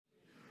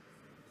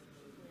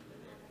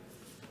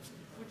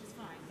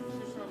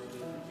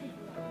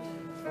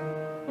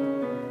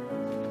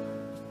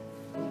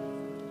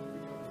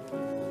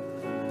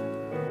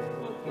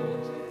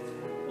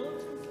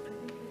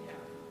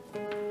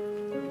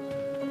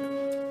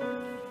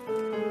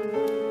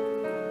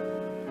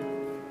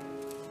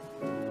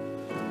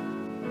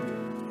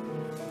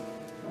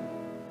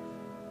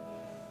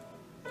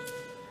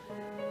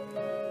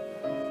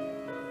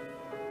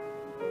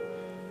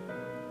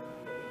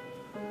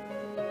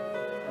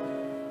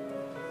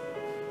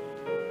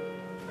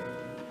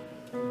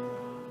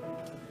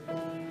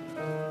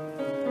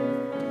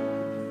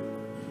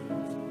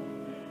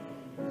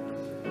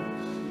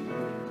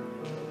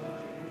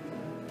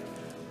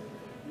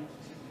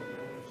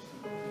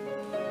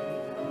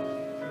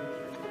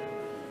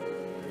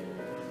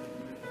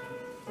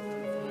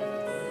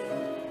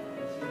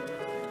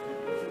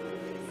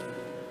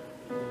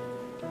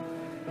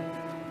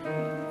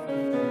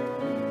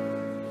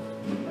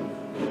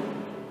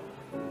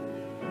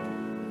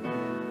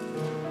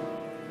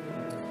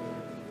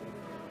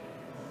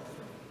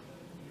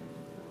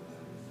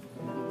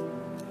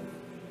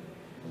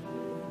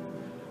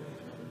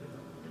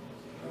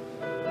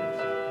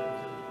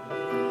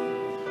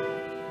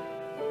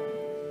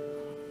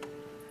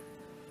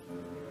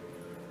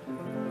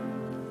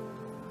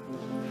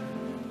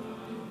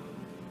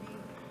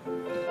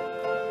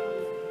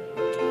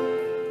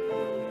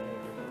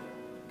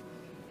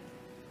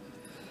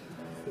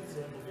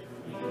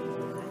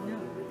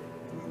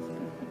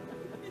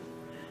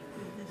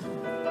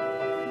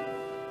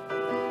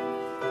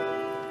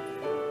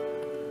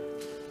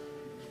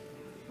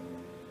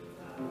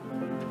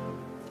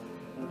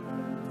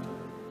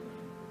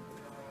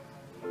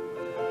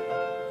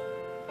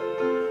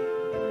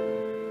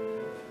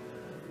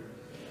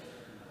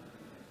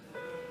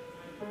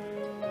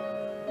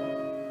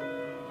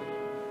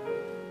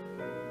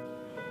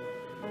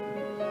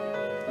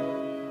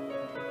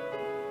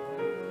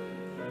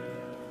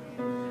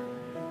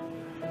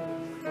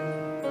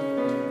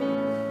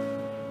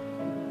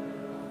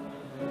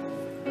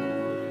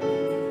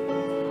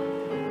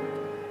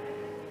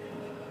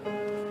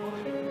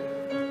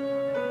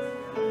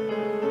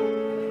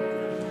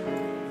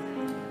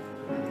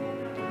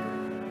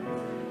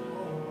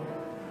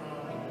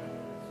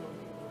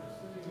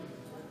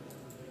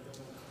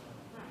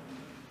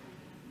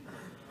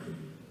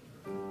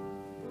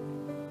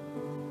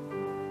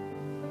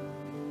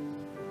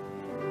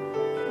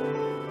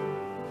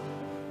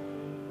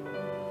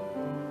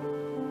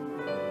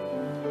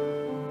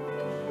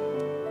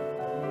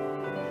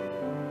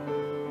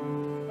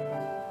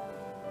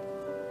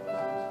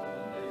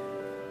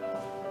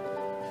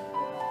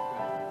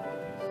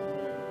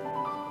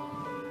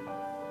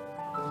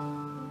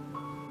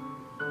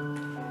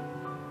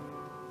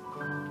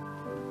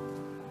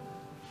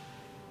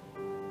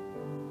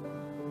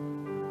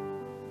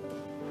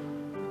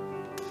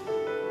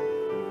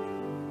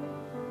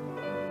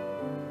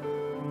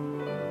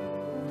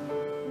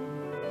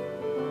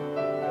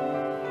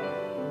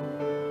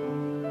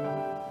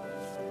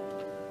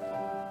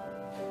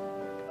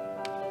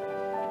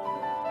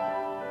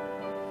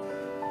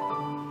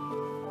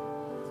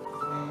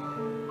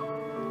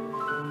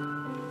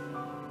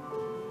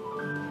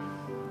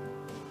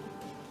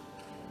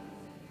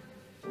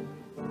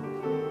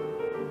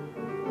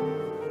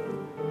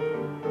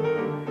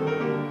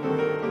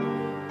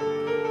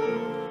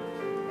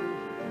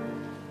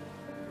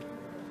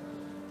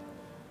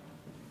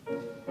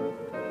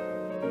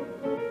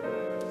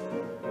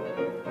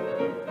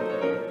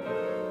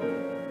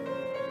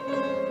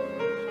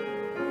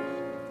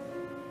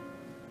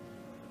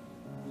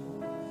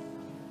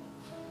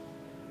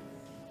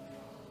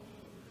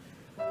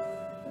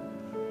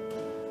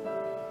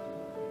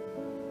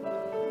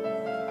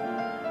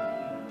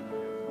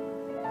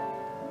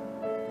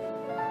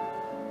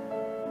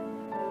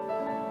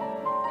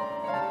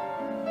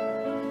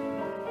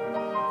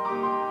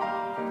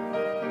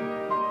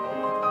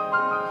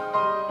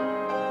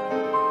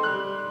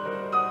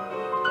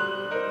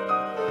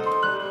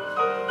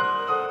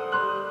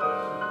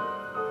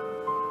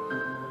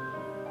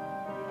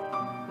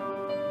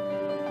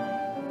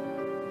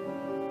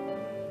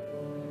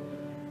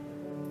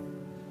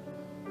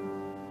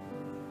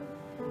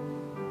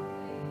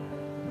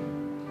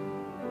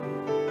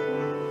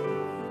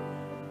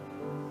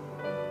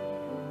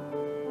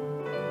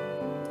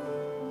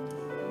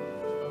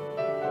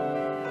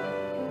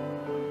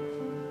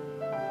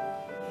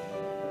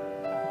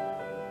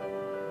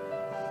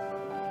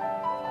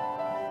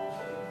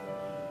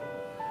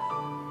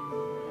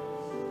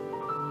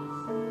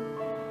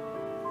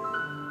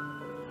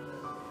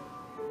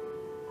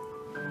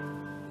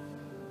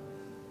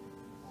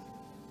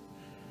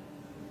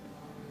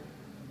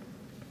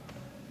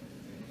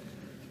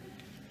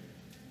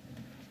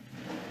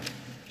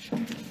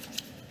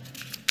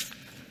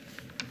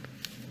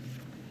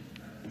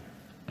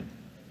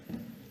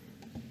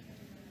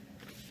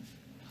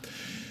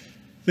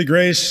The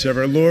grace of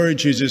our Lord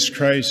Jesus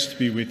Christ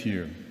be with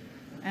you.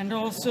 And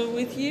also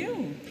with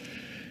you.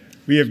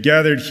 We have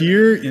gathered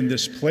here in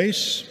this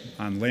place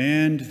on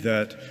land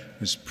that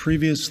was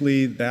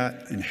previously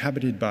that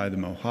inhabited by the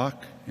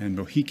Mohawk and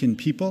Mohican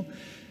people.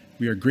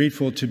 We are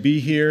grateful to be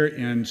here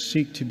and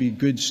seek to be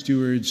good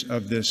stewards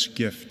of this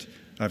gift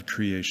of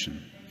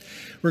creation.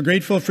 We're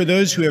grateful for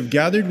those who have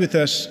gathered with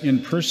us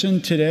in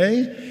person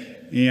today,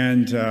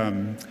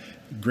 and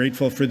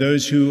grateful for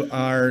those who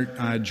are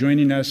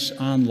joining us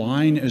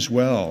online as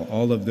well,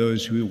 all of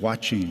those who are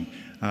watching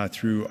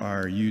through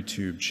our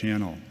YouTube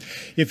channel.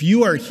 If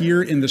you are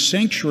here in the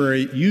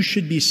sanctuary, you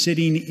should be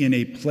sitting in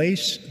a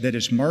place that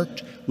is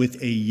marked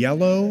with a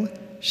yellow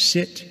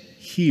 "Sit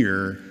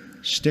Here"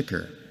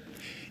 sticker.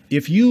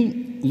 If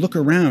you look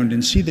around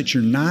and see that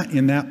you're not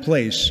in that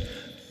place,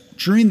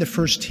 during the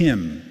first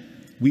hymn,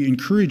 we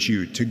encourage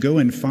you to go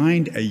and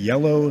find a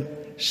yellow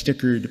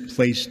stickered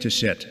place to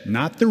sit.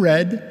 Not the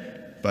red,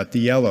 but the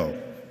yellow.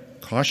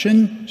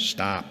 Caution,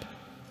 stop.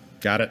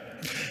 Got it?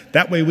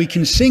 That way we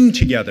can sing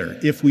together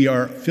if we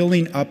are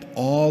filling up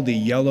all the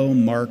yellow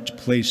marked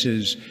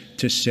places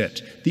to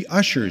sit. The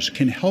ushers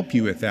can help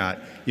you with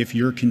that if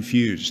you're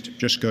confused.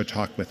 Just go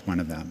talk with one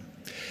of them.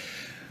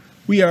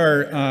 We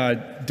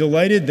are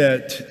delighted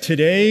that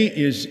today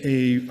is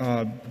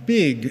a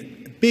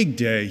big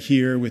day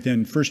here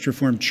within First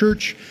Reformed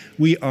Church.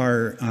 We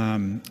are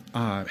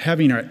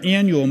having our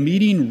annual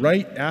meeting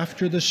right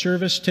after the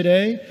service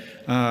today.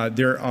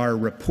 There are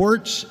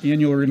reports,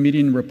 annual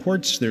meeting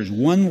reports. There's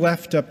one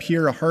left up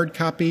here, a hard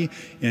copy,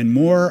 and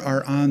more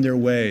are on their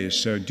way.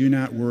 So do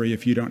not worry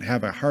if you don't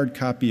have a hard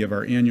copy of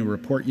our annual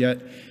report yet.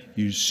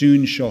 You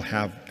soon shall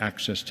have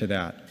access to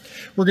that.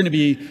 We're going to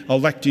be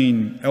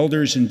electing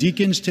elders and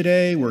deacons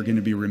today. We're going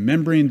to be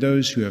remembering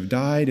those who have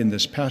died in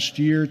this past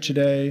year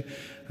today.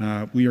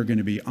 We are going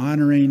to be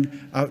honoring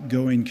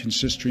outgoing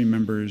consistory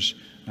members.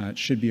 It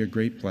should be a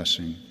great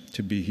blessing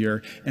to be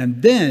here.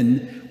 And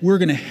then we're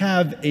going to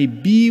have a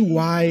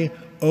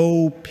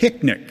BYO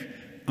picnic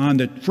on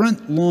the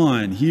front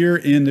lawn here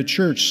in the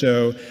church.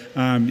 So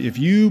if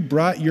you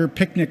brought your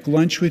picnic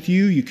lunch with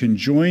you, you can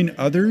join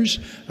others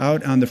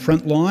out on the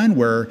front lawn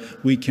where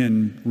we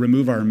can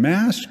remove our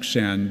masks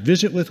and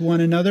visit with one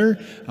another.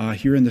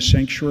 Here in the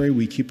sanctuary,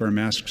 we keep our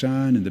masks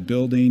on in the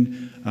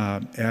building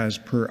as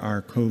per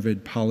our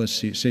COVID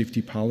policy,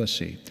 safety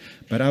policy.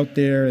 But out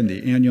there in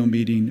the annual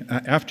meeting,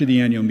 after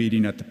the annual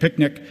meeting at the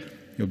picnic,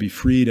 you'll be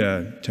free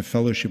to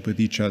fellowship with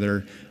each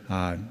other,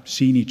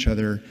 seeing each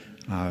other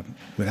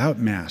without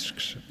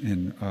masks,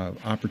 and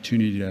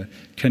opportunity to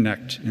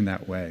connect in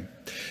that way.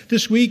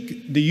 This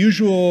week, the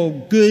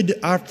usual good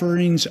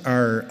offerings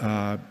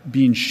are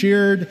being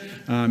shared,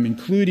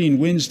 including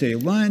Wednesday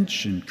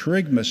lunch and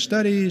Kerygma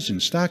studies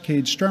and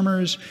Stockade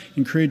strummers.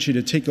 Encourage you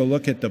to take a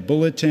look at the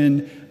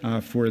bulletin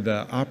for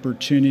the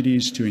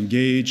opportunities to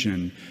engage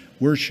in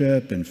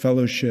worship and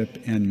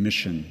fellowship and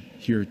mission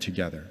here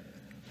together.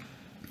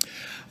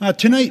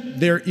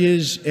 Tonight there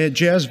is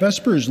Jazz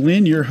Vespers.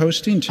 Lynn, you're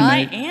hosting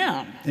tonight. I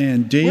am.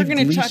 And Dave, we're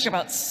going to talk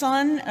about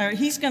sun. Or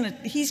he's going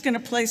to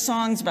play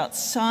songs about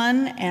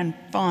sun and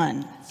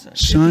fun. So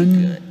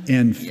sun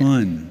and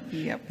fun.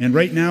 Yep. And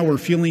right now we're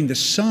feeling the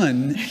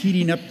sun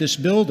heating up this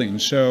building.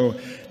 So,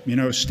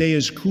 stay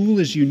as cool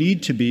as you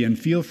need to be, and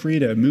feel free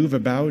to move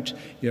about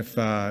if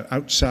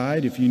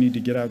outside. If you need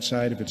to get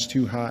outside, if it's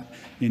too hot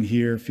in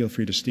here, feel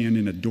free to stand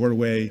in a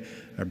doorway.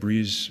 A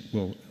breeze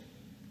will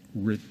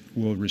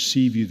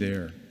receive you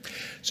there.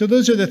 So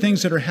those are the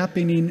things that are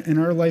happening in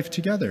our life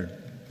together.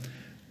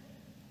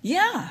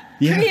 Yeah,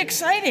 pretty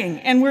exciting.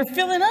 And we're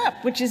filling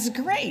up, which is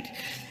great.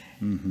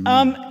 Mm-hmm.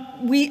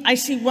 I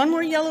see one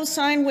more yellow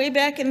sign way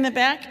back in the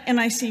back, and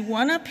I see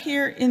one up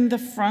here in the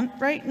front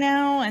right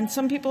now, and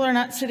some people are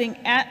not sitting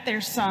at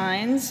their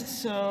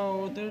signs,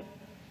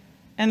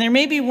 and there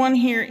may be one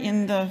here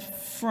in the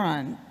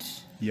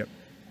front. Yep.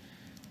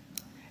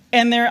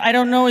 And I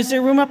don't know, is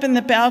there room up in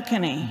the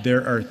balcony?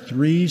 There are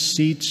 3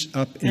 seats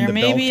up in the balcony. There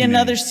may be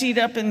another seat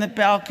up in the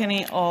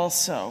balcony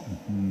also,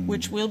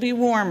 which will be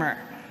warmer.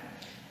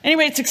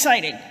 Anyway, it's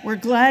exciting. We're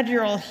glad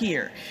you're all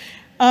here.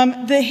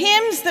 The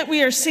hymns that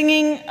we are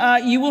singing,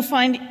 you will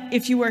find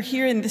if you are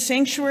here in the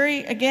sanctuary,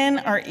 again,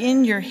 are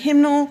in your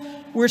hymnal.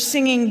 We're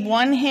singing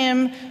one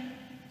hymn,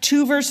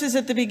 2 verses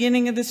at the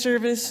beginning of the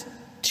service,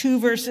 2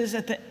 verses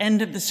at the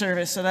end of the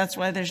service. So that's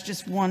why there's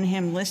just one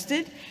hymn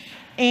listed.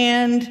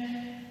 And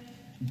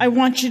I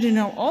want you to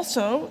know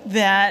also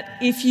that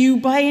if you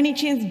by any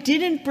chance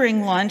didn't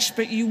bring lunch,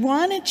 but you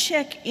want to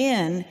check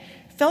in,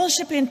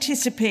 Fellowship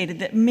anticipated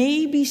that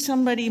maybe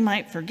somebody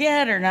might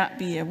forget or not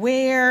be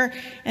aware,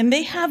 and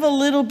they have a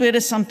little bit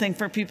of something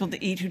for people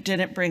to eat who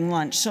didn't bring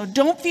lunch. So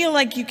don't feel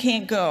like you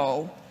can't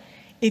go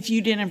if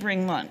you didn't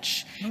bring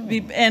lunch. Oh.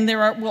 And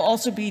will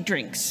also be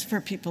drinks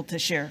for people to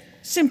share.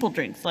 Simple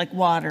drinks like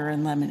water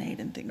and lemonade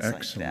and things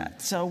like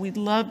that. So we'd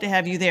love to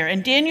have you there.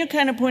 And Daniel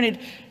kind of pointed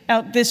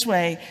out this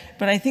way,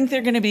 but I think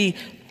they're going to be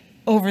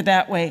over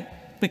that way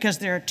because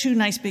there are 2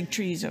 nice big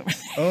trees over there.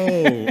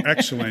 Oh,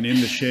 excellent, in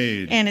the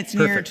shade. And it's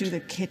nearer to the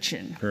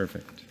kitchen.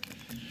 Perfect.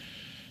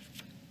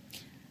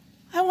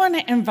 I want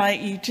to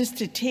invite you just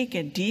to take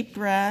a deep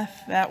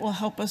breath. That will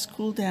help us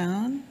cool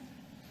down.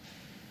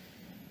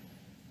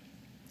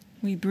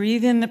 We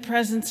breathe in the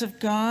presence of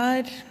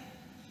God.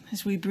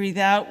 As we breathe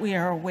out, we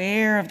are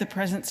aware of the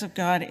presence of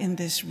God in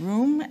this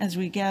room as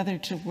we gather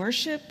to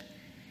worship.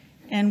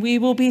 And we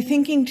will be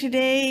thinking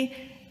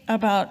today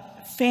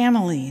about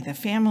family, the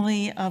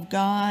family of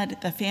God,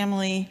 the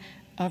family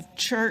of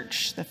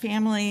church, the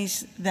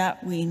families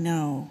that we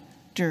know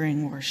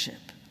during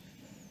worship.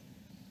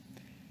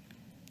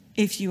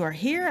 If you are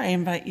here, I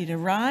invite you to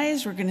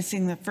rise. We're going to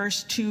sing the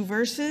first two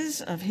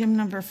verses of hymn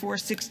number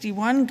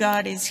 461,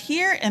 God is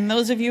Here. And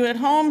those of you at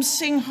home,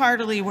 sing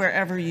heartily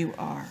wherever you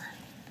are.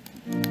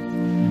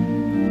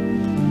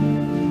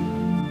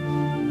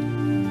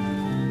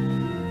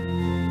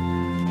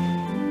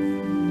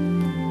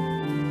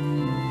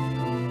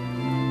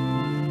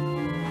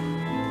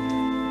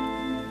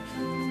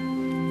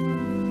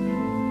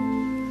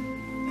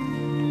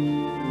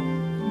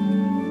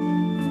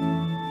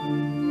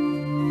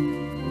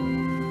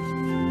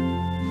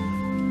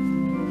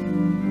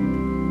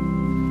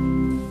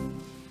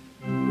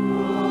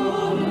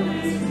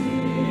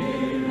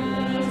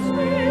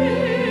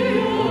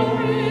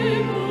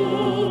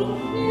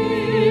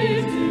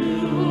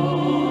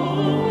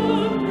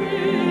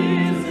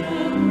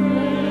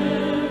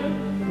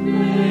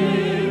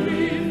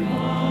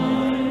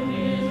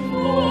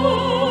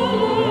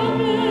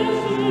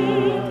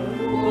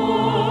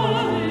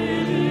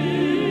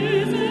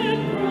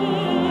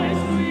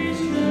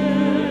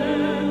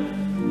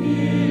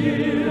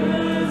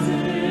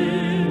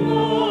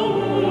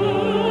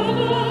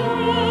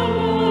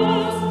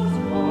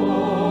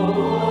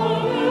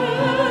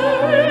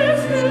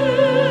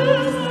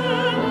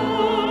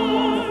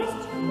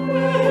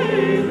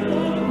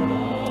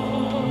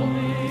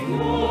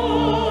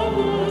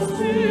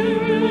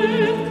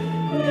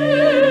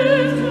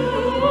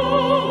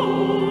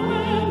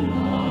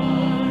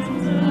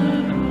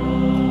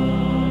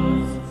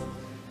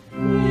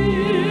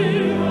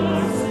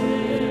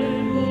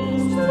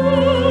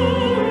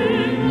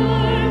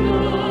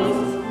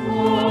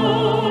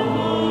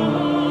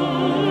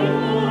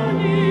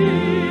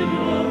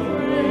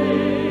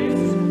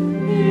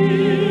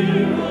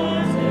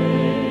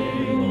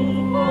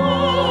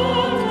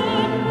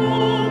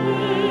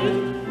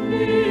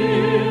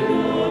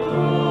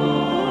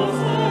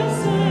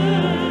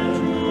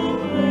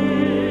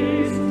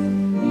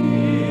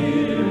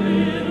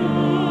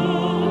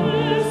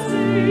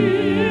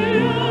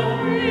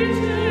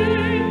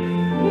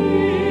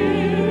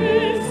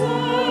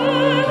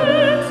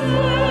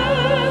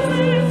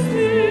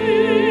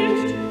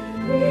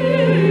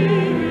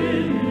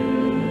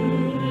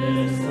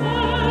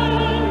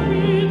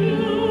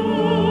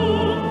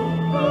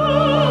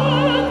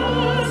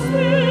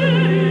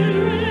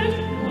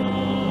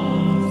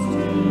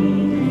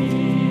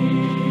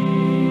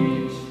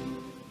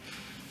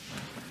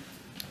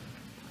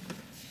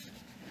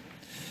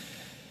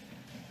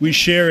 We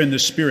share in the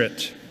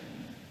Spirit.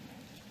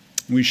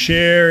 We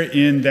share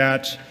in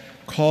that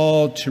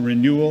call to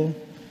renewal,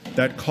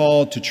 that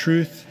call to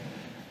truth.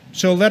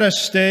 So let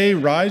us stay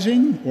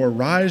rising or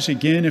rise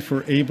again if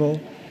we're able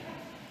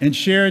and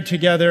share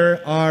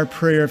together our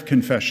prayer of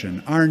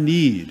confession, our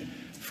need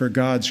for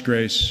God's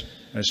grace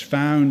as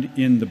found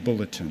in the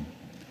bulletin.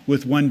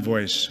 With one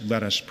voice,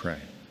 let us pray.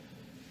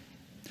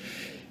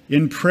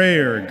 In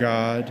prayer,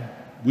 God,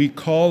 we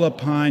call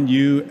upon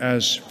you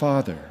as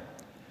Father.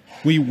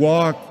 We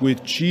walk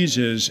with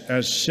Jesus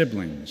as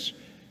siblings.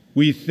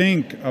 We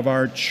think of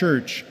our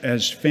church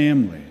as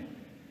family.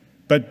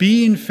 But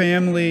being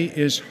family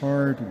is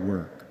hard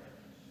work.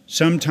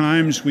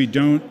 Sometimes we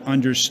don't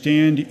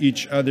understand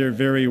each other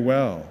very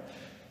well.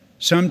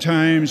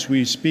 Sometimes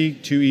we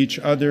speak to each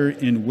other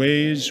in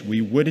ways we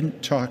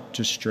wouldn't talk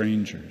to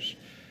strangers.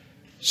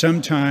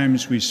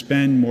 Sometimes we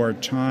spend more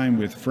time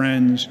with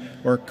friends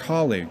or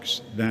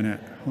colleagues than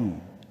at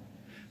home.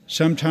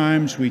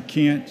 Sometimes we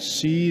can't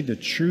see the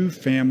true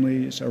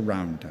families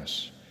around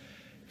us.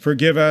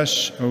 Forgive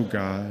us, O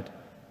God.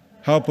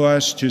 Help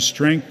us to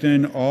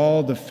strengthen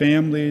all the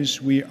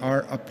families we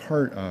are a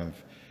part of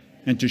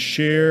and to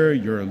share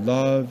your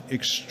love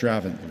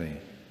extravagantly.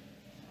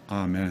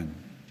 Amen.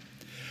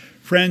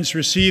 Friends,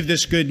 receive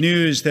this good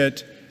news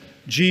that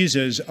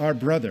Jesus, our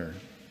brother,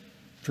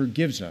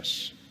 forgives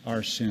us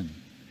our sin.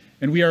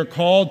 And we are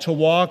called to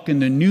walk in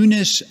the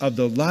newness of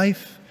the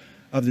life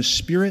of the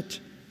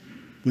Spirit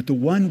with the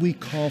one we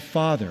call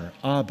Father,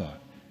 Abba,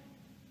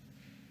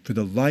 for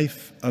the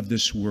life of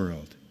this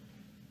world.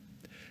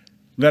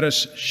 Let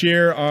us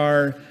share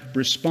our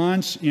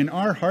response in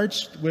our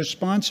hearts,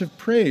 response of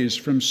praise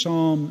from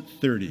Psalm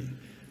 30.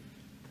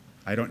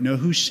 I don't know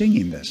who's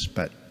singing this,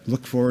 but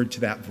look forward to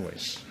that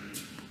voice.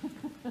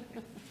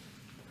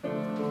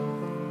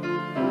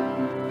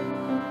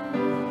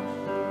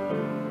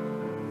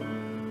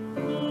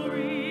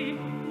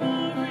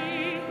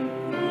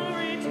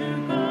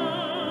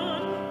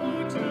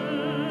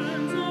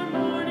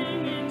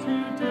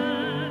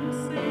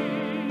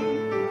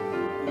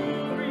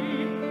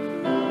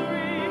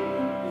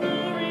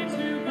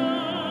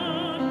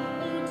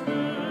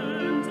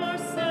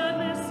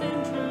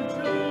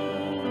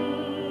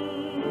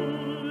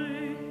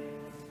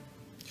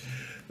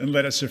 And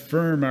let us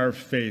affirm our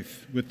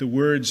faith with the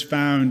words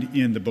found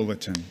in the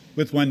bulletin.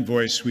 With one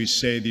voice, we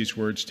say these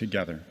words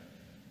together.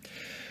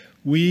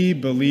 We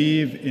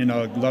believe in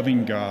a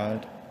loving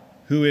God,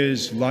 who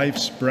is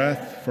life's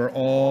breath for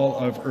all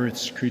of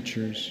earth's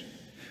creatures,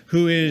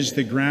 who is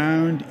the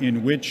ground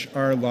in which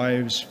our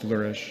lives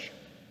flourish,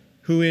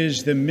 who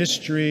is the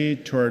mystery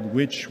toward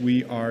which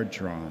we are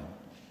drawn.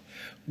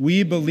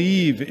 We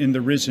believe in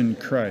the risen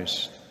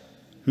Christ,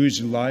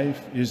 whose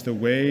life is the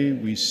way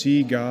we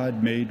see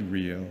God made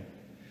real,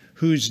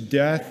 whose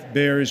death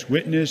bears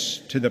witness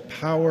to the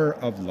power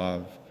of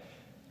love,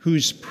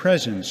 whose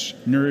presence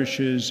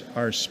nourishes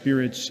our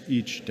spirits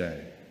each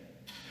day.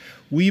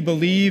 We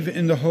believe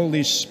in the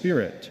Holy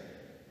Spirit,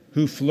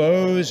 who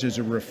flows as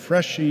a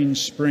refreshing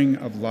spring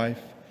of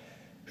life,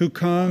 who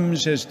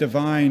comes as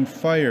divine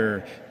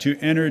fire to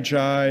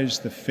energize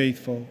the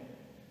faithful,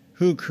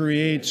 who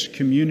creates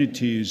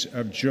communities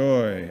of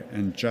joy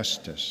and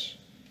justice.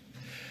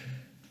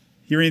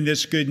 Hearing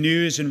this good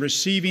news and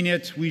receiving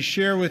it, we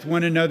share with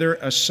one another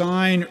a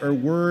sign or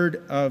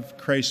word of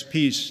Christ's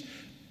peace,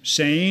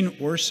 saying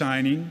or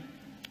signing,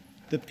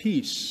 "The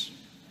peace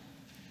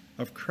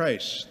of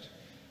Christ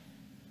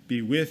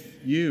be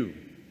with you."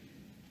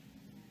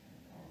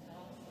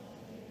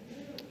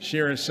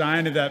 Share a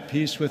sign of that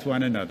peace with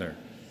one another.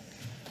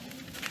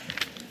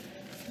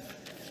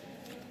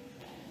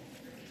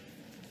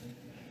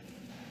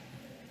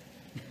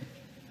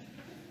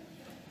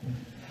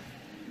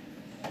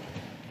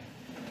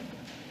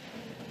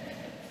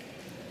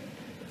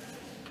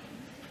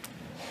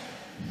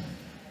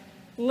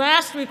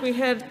 Last week we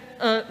had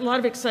a lot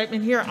of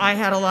excitement here. I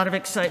had a lot of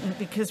excitement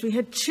because we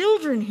had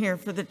children here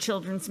for the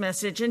children's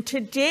message. And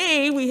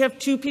today we have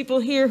two people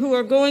here who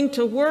are going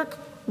to work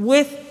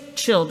with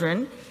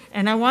children.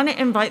 And I want to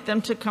invite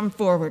them to come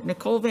forward,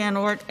 Nicole Van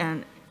Oort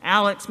and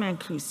Alex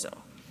Mancuso.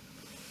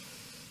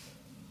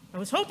 I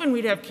was hoping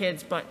we'd have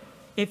kids, but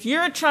if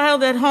you're a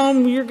child at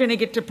home, you're going to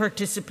get to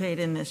participate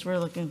in this. We're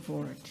looking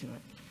forward to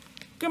it.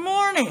 Good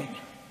morning.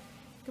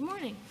 Good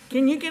morning.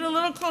 Can you get a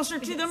little closer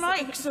to the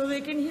mic so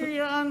they can hear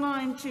you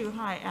online too?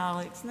 Hi,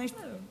 Alex.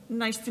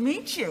 Nice to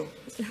meet you.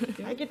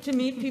 I get to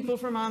meet people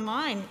from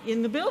online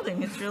in the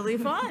building. It's really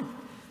fun.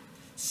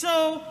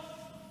 So,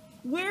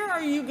 where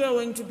are you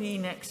going to be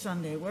next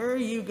Sunday? Where are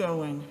you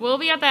going? We'll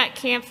be up at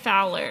Camp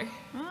Fowler.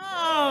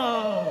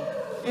 Oh,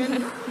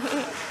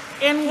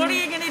 and what are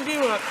you going to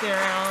do up there,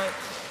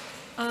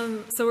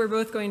 Alex? So we're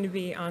both going to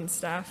be on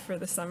staff for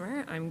the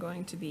summer. I'm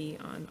going to be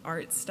on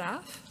art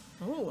staff.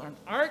 Oh, on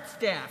art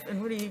staff.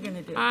 And what are you going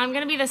to do? I'm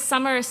going to be the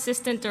summer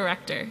assistant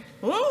director.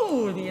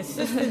 Oh, the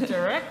assistant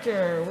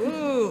director.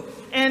 Ooh.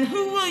 And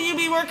who will you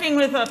be working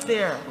with up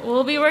there?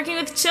 We'll be working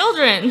with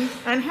children.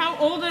 And how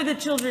old are the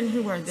children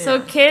who are there?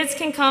 So kids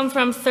can come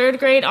from 3rd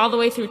grade all the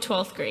way through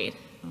 12th grade.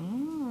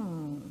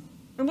 Oh.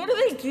 And what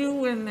do they do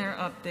when they're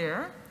up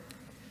there?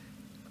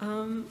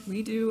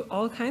 We do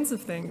all kinds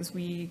of things.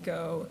 We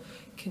go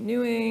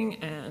canoeing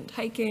and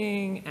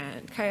hiking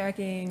and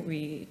kayaking.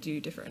 We do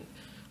different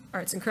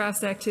arts and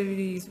crafts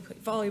activities. We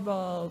play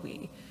volleyball.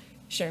 We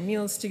share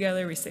meals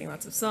together. We sing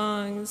lots of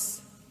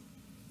songs.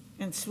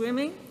 And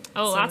swimming?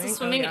 Oh, lots of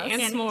swimming yes.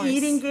 and And s'mores.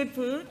 eating good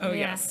food? Oh,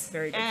 Yeah. yes.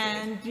 Very good food.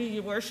 And do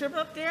you worship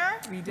up there?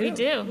 We do. We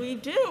do. We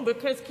do,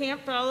 because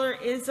Camp Fowler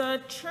is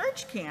a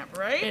church camp,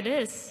 right? It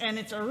is. And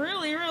it's a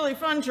really, really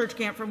fun church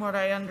camp from what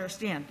I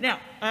understand. Now,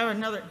 I have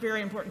another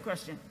very important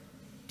question.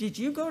 Did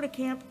you go to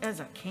camp as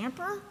a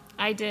camper?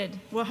 I did.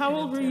 Well, how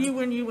old were you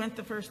when you went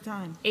the first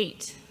time?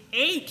 8.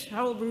 8.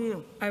 How old were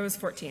you? I was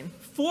 14.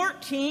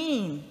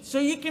 14. So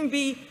you can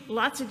be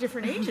lots of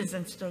different ages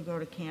and still go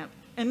to camp.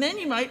 And then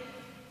you might,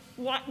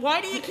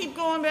 why do you keep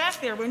going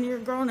back there when you're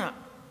grown up?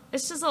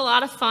 It's just a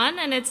lot of fun,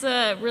 and it's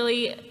a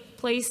really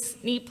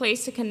neat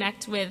place to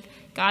connect with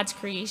God's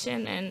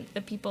creation and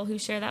the people who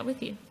share that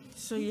with you.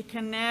 So you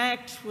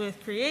connect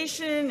with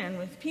creation and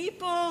with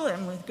people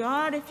and with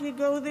God if you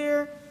go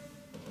there.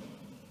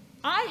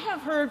 I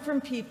have heard from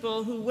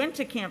people who went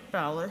to Camp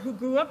Fowler, who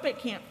grew up at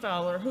Camp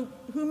Fowler,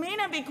 who may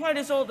not be quite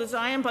as old as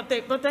I am, but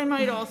they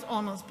might also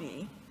almost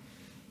be,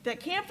 that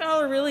Camp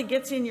Fowler really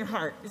gets in your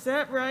heart. Is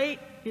that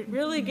right? It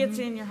really gets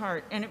in your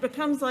heart, and it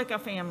becomes like a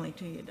family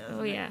to you, doesn't it?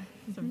 Oh, yeah.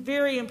 It's a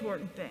very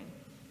important thing.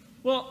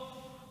 Well,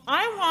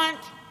 I want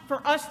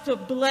for us to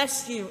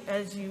bless you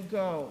as you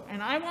go,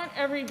 and I want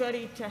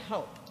everybody to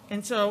help.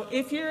 And so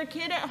if you're a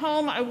kid at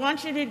home, I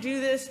want you to do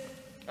this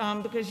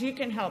because you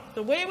can help.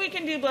 The way we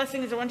can do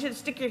blessing is I want you to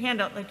stick your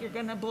hand out like you're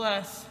going to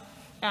bless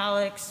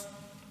Alex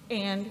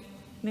and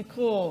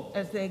Nicole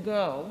as they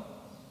go.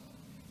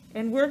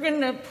 And we're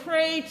going to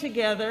pray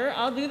together.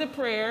 I'll do the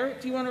prayer.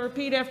 If you want to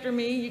repeat after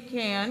me, you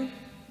can.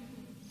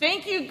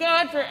 Thank you,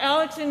 God, for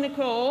Alex and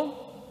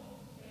Nicole.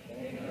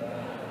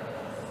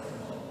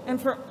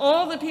 And for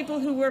all the people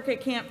who work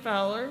at Camp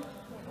Fowler.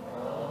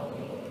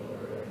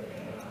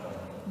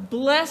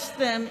 Bless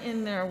them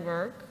in their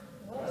work.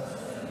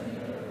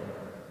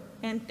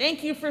 And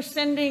thank you for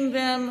sending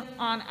them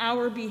on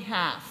our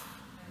behalf.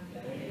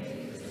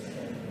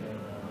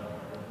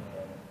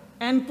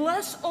 And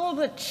bless all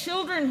the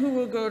children who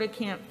will go to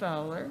Camp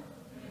Fowler.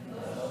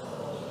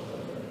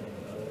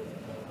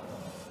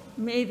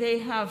 May they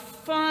have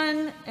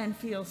fun and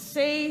feel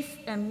safe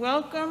and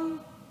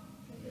welcome.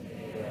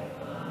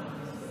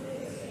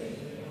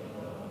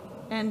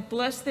 And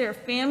bless their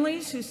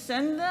families who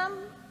send them.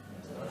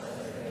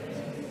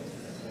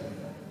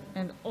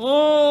 And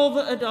all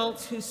the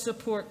adults who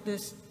support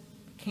this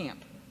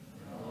camp.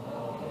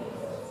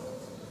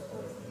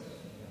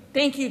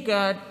 Thank you,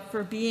 God,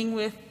 for being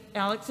with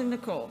Alex and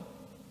Nicole.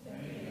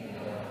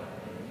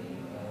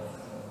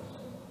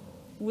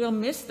 We'll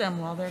miss them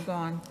while they're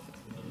gone.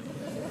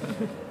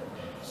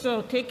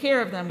 So take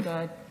care of them,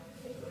 God.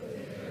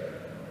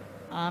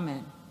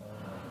 Amen.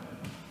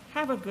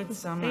 Have a good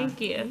summer.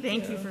 Thank you.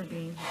 Thank you for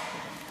being here.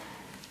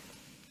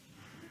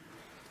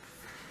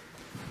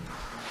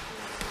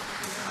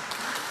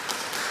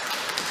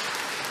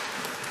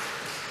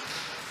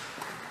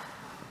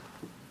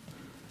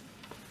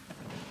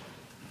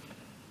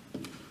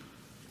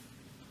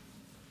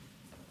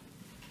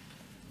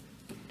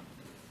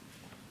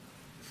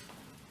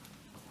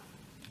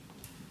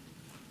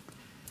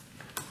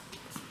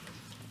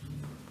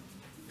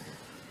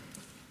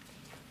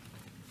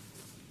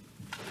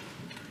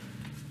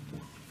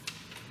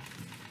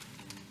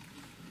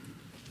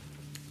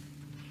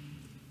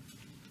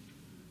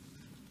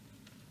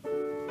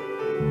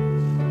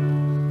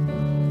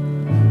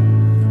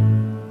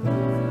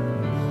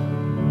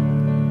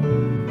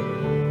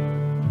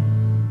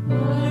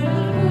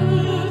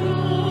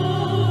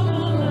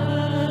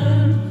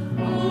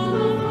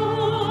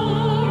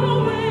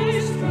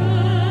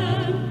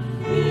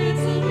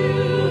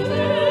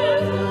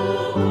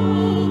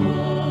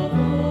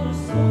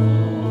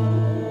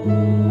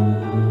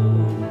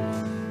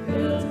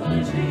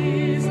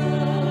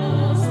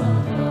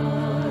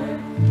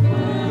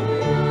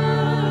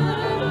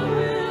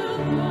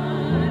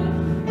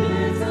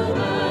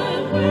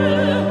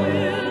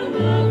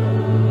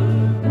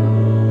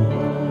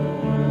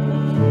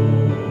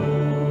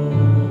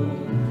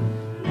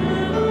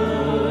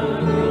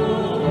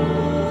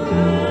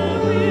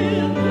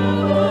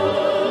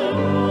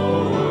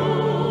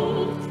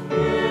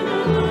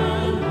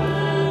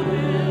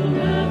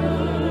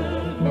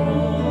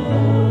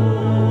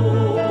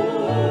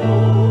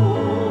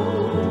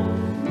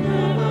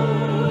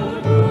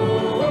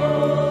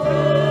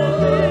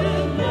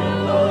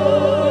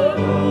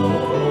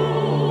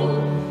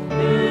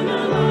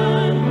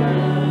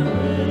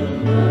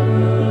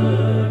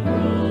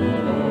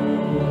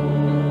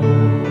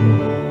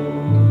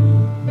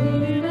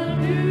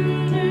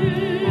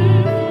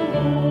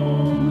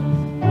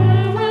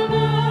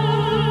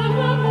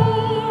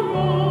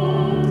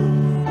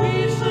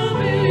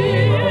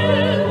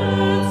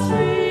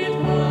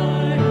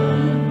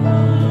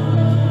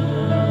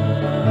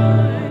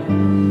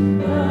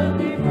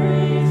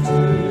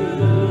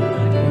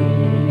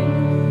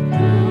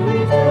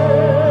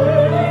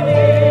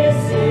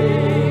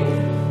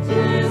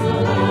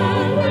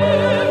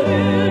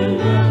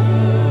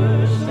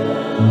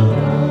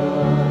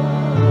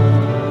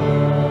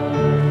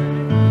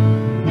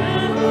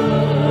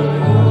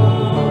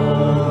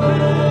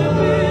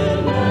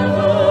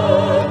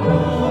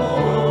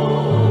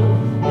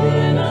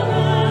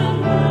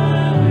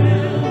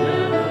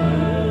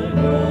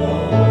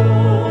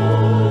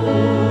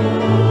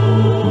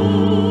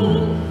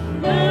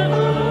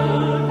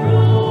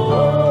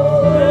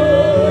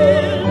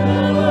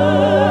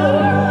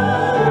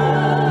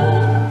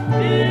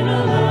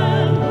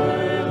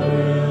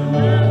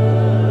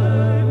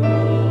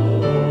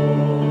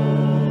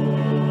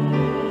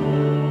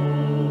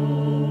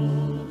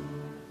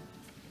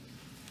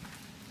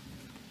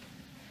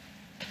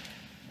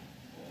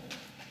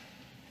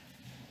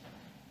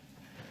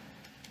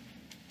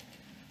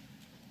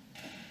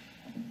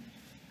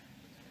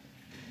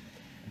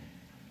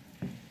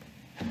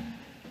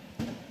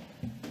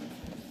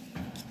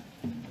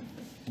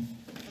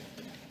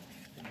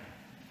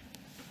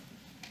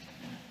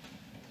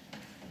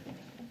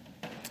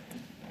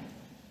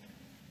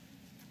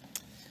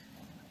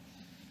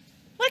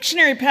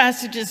 Lectionary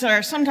passages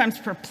are sometimes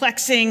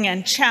perplexing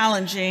and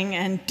challenging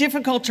and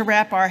difficult to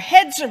wrap our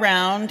heads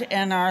around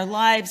and our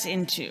lives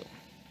into.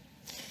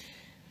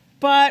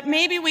 But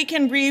maybe we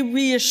can be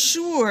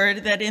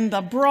reassured that in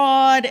the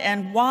broad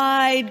and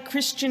wide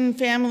Christian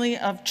family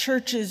of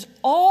churches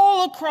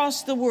all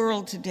across the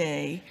world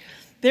today,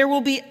 there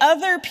will be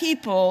other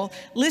people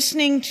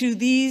listening to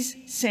these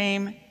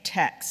same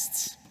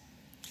texts.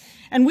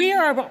 And we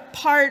are a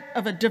part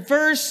of a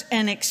diverse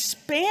and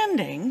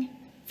expanding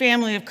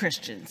family of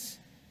Christians.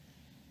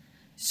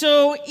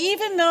 So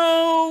even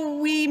though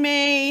we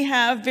may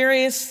have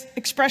various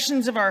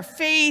expressions of our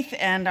faith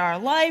and our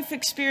life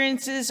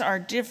experiences are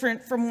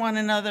different from one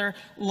another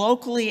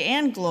locally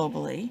and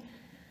globally,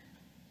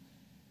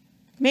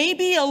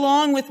 maybe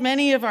along with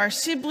many of our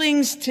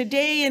siblings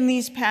today in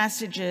these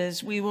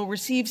passages, we will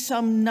receive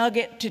some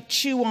nugget to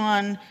chew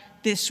on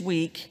this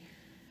week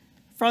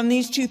from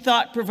these two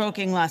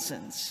thought-provoking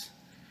lessons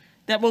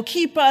that will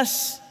keep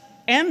us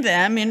and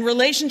them in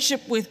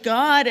relationship with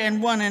God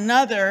and one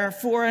another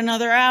for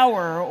another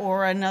hour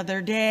or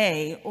another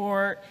day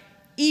or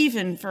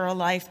even for a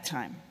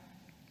lifetime.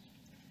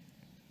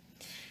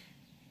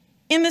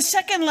 In the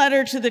second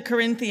letter to the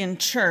Corinthian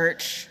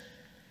church,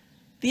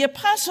 the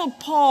Apostle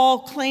Paul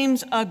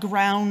claims a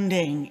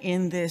grounding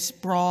in this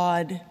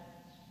broad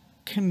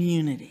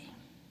community.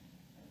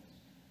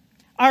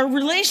 Our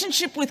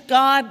relationship with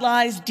God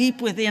lies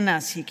deep within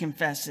us, he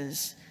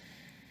confesses,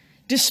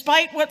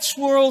 despite what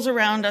swirls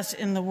around us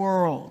in the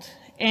world.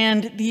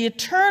 And the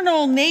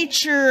eternal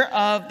nature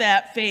of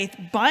that faith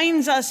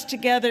binds us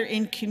together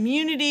in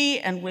community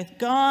and with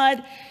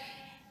God,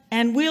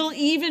 and will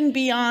even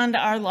beyond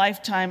our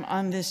lifetime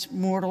on this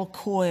mortal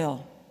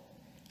coil.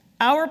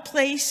 Our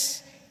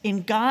place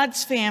in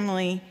God's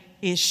family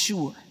is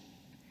sure.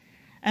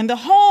 And the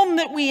home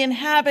that we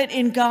inhabit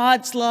in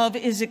God's love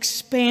is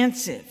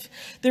expansive.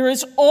 There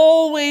is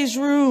always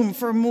room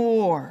for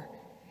more.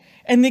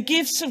 And the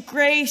gifts of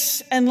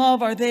grace and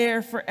love are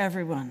there for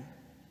everyone.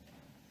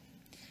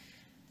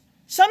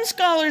 Some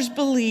scholars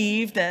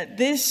believe that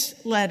this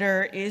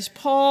letter is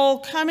Paul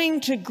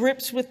coming to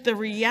grips with the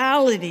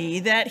reality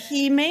that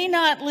he may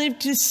not live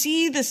to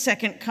see the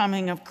second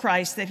coming of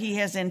Christ that he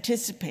has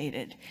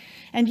anticipated,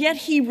 and yet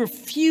he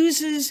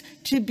refuses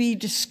to be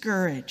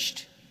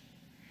discouraged.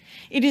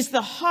 It is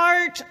the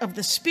heart of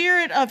the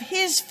spirit of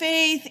his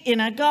faith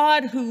in a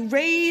God who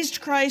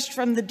raised Christ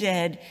from the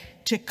dead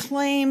to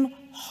claim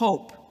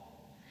hope,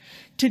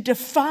 to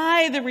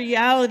defy the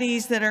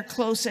realities that are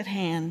close at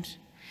hand,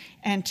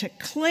 and to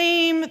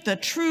claim the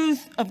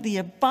truth of the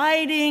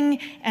abiding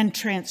and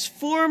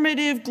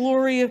transformative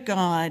glory of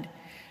God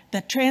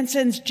that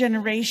transcends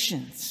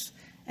generations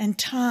and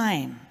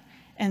time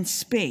and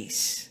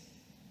space.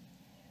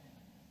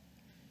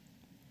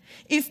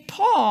 If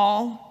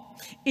Paul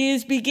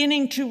is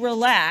beginning to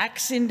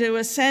relax into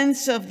a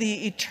sense of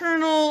the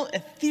eternal,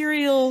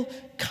 ethereal,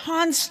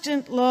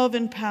 constant love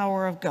and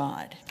power of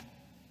God,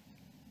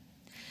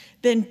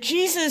 then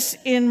Jesus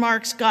in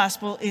Mark's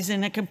gospel is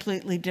in a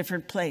completely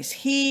different place.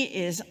 He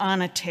is on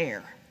a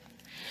tear.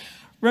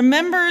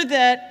 Remember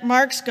that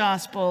Mark's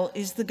gospel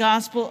is the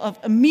gospel of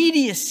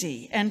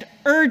immediacy and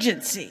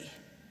urgency.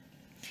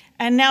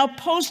 And now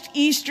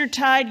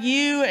post-Eastertide,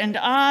 you and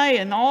I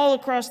and all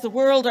across the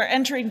world are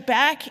entering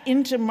back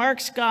into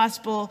Mark's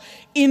gospel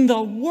in the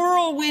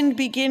whirlwind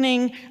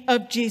beginning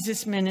of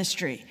Jesus'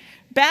 ministry.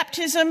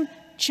 Baptism,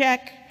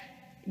 check.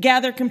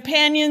 Gather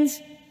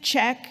companions,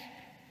 check.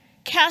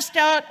 Cast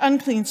out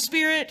unclean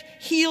spirit,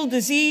 heal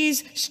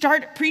disease,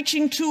 start a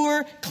preaching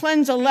tour,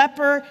 cleanse a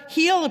leper,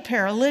 heal a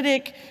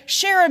paralytic,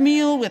 share a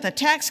meal with a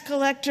tax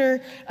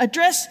collector,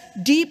 address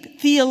deep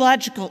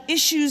theological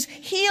issues,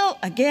 heal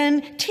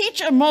again,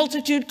 teach a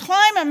multitude,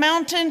 climb a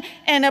mountain,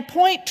 and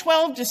appoint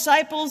 12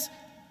 disciples.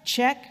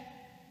 Check.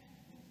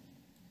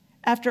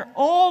 After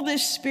all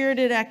this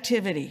spirited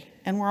activity,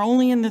 and we're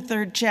only in the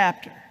 3rd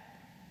chapter,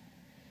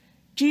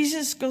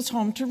 Jesus goes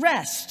home to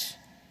rest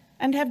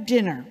and have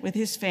dinner with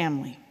his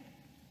family.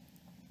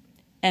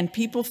 And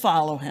people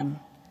follow him,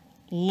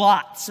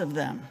 lots of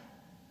them.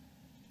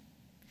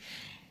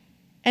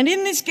 And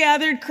in this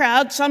gathered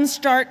crowd, some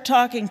start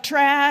talking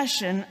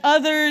trash, and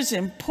others,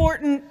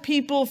 important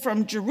people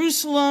from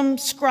Jerusalem,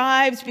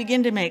 scribes,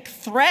 begin to make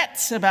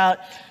threats about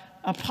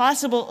a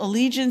possible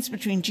allegiance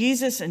between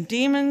Jesus and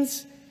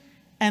demons,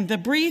 and the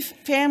brief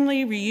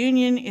family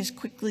reunion is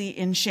quickly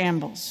in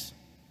shambles.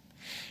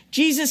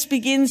 Jesus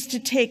begins to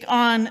take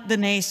on the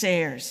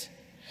naysayers.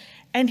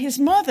 And his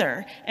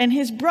mother and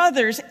his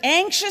brothers,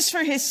 anxious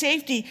for his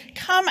safety,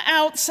 come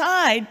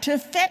outside to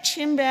fetch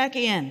him back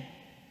in.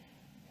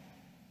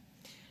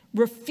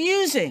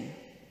 Refusing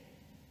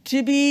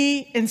to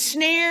be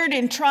ensnared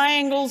in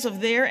triangles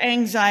of their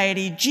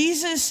anxiety,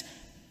 Jesus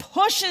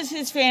pushes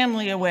his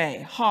family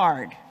away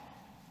hard.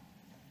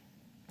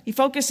 He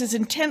focuses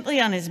intently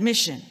on his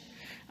mission,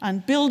 on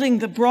building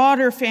the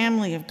broader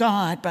family of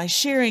God by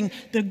sharing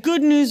the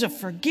good news of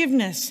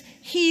forgiveness,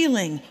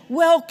 healing,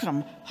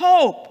 welcome,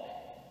 hope.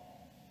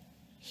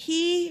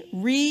 He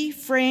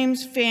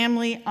reframes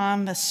family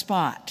on the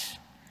spot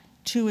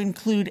to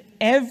include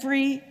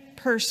every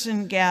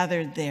person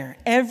gathered there,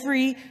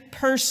 every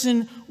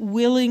person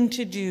willing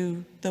to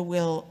do the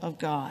will of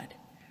God.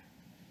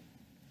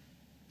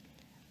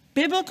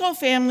 Biblical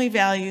family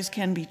values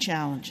can be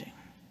challenging,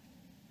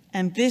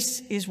 and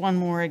this is one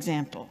more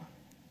example.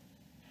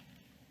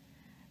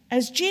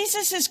 As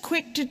Jesus is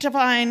quick to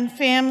define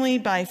family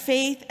by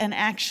faith and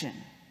action,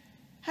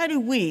 how do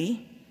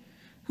we,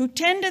 who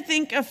tend to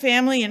think of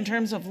family in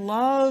terms of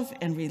love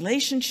and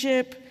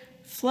relationship,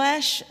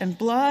 flesh and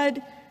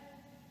blood,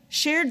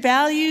 shared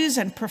values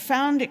and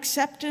profound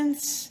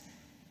acceptance,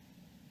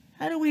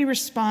 how do we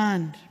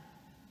respond?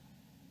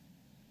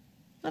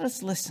 Let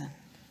us listen.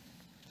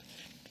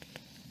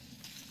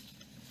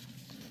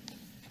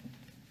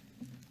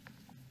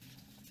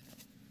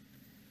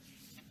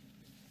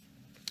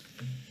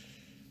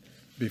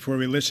 Before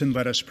we listen,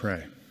 let us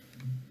pray.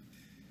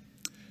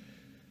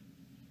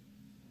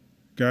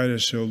 Guide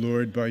us, O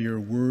Lord, by your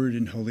word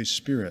and Holy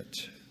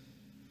Spirit,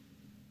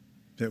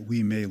 that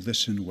we may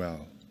listen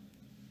well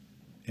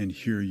and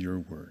hear your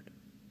word.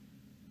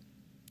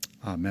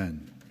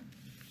 Amen.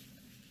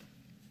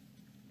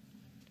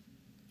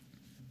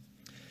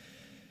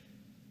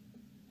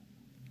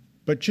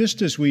 But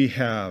just as we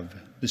have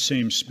the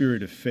same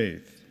spirit of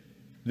faith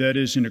that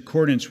is in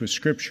accordance with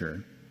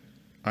Scripture,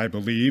 I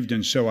believed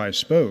and so I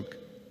spoke,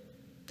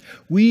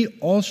 we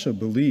also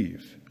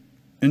believe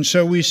and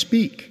so we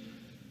speak,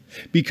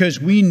 because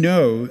we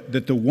know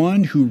that the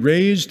one who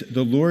raised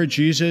the Lord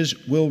Jesus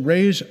will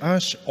raise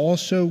us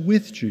also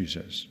with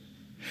Jesus,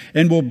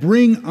 and will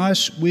bring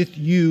us with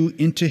you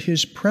into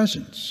his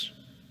presence.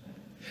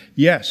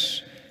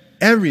 Yes,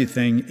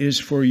 everything is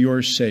for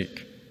your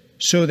sake,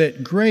 so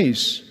that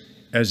grace,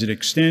 as it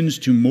extends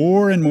to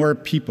more and more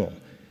people,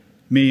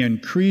 may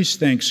increase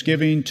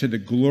thanksgiving to the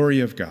glory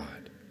of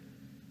God.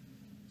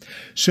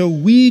 So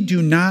we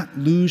do not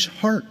lose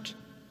heart.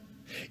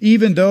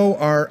 Even though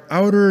our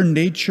outer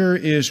nature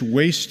is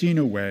wasting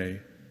away,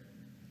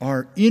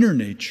 our inner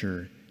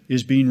nature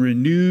is being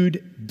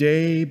renewed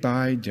day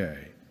by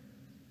day.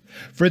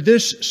 For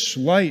this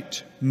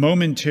slight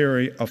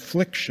momentary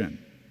affliction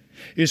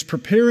is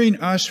preparing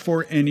us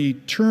for an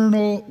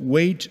eternal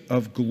weight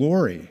of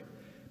glory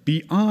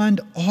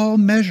beyond all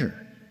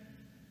measure,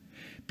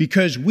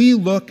 because we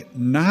look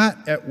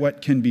not at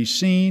what can be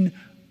seen,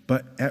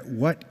 but at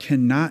what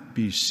cannot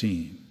be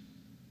seen.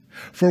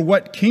 For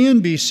what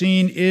can be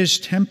seen is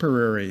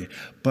temporary,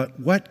 but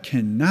what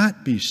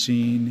cannot be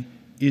seen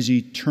is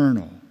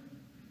eternal.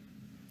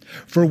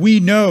 For we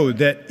know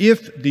that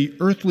if the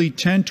earthly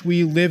tent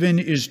we live in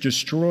is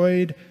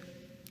destroyed,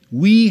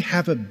 we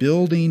have a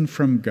building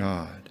from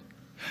God,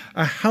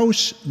 a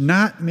house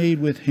not made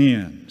with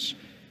hands,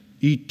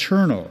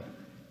 eternal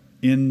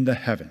in the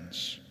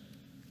heavens.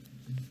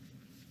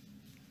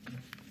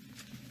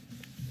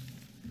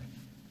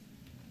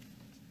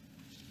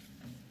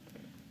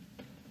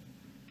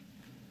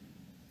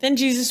 Then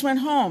Jesus went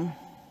home,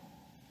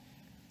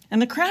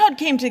 and the crowd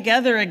came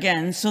together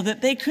again so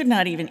that they could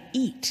not even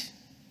eat.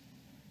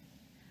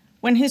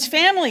 When his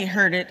family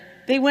heard it,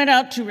 they went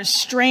out to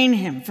restrain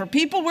him, for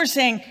people were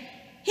saying,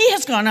 "He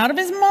has gone out of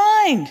his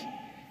mind."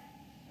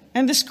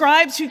 And the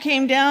scribes who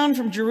came down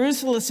from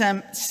Jerusalem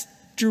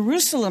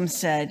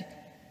said,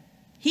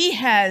 "He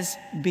has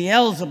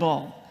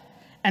Beelzebul,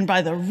 and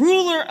by the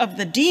ruler of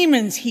the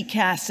demons he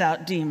casts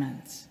out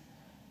demons."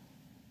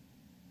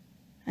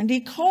 And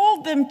he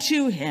called them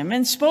to him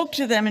and spoke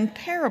to them in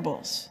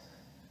parables.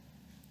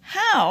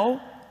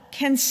 How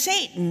can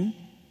Satan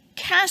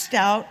cast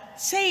out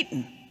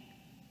Satan?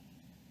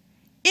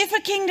 If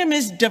a kingdom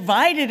is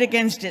divided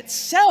against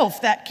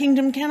itself, that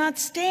kingdom cannot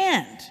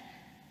stand.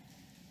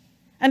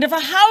 And if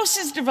a house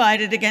is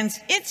divided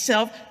against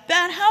itself,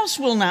 that house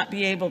will not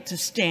be able to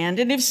stand.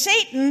 And if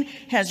Satan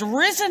has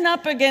risen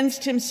up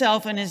against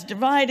himself and is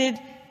divided,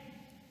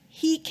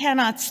 he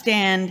cannot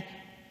stand,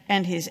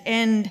 and his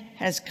end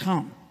has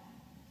come.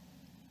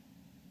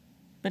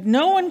 But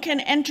no one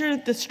can enter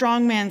the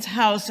strong man's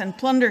house and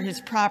plunder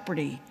his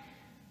property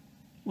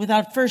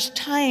without first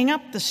tying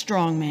up the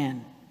strong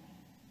man.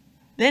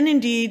 Then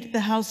indeed the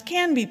house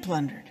can be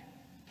plundered.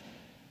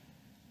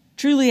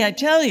 Truly I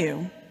tell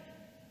you,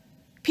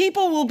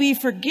 people will be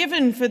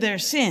forgiven for their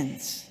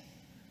sins,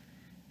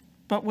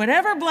 but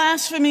whatever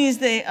blasphemies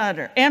they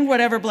utter,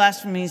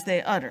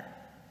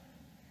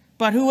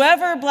 but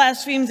whoever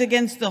blasphemes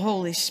against the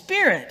Holy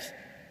Spirit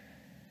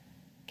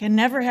can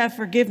never have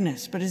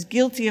forgiveness, but is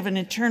guilty of an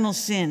eternal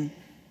sin,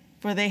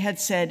 for they had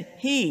said,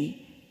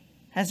 "He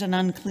has an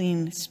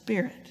unclean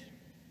spirit."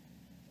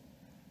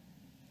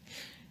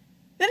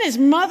 Then his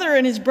mother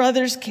and his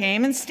brothers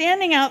came, and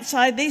standing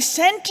outside, they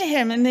sent to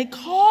him, and they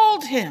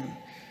called him.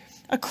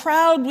 A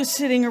crowd was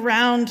sitting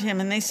around him,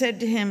 and they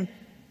said to him,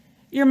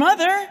 "Your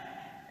mother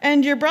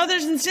and your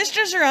brothers and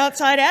sisters are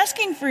outside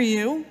asking for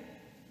you."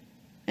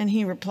 And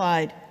he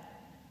replied,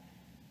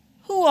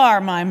 "Who are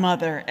my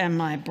mother and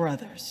my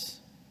brothers?"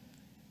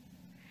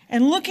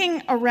 And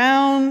looking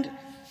around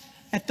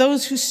at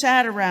those who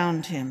sat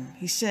around him,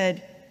 he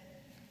said,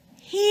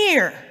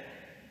 "Here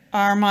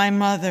are my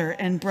mother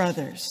and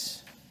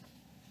brothers.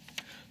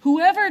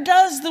 Whoever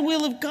does the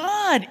will of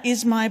God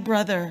is my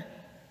brother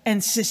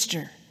and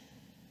sister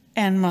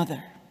and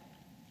mother."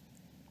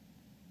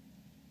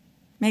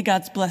 May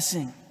God's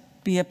blessing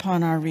be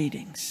upon our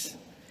readings.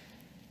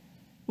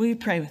 Will you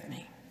pray with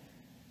me?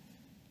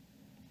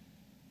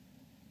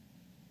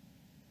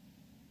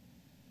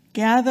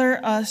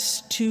 Gather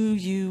us to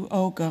you,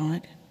 O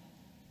God,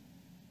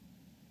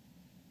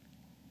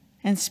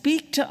 and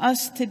speak to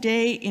us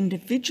today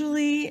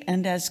individually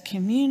and as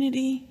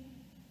community,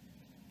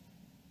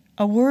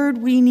 a word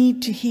we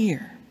need to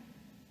hear.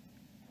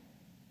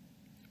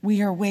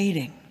 We are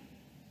waiting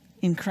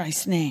in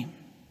Christ's name.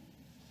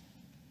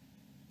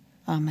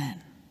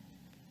 Amen.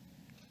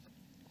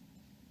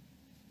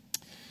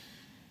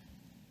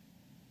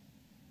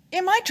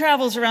 In my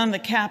travels around the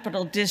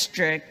Capital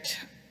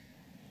District,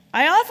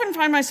 I often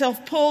find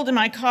myself pulled in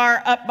my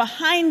car up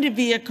behind a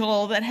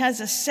vehicle that has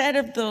a set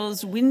of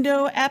those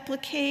window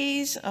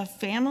appliques of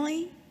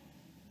family.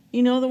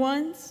 You know the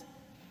ones?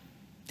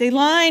 They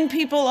line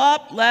people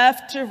up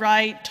left to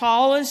right,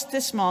 tallest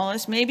to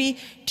smallest, maybe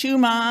two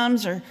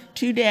moms or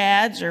two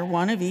dads or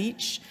one of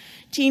each,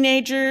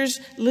 Teenagers,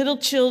 little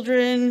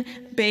children,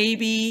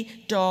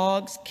 baby,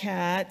 dogs,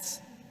 cats,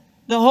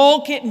 the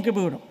whole kit and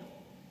caboodle.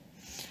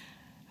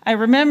 I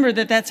remember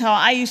that that's how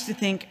I used to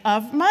think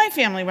of my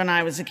family when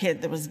I was a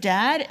kid. There was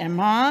Dad and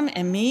Mom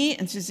and me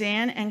and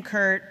Suzanne and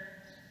Kurt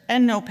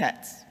and no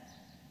pets.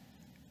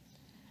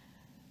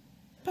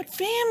 But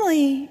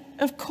family,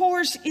 of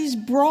course, is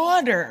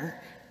broader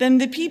than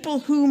the people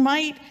who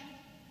might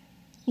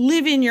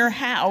live in your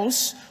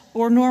house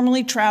or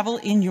normally travel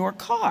in your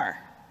car.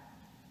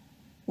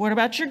 What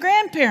about your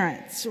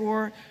grandparents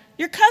or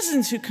your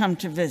cousins who come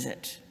to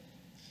visit?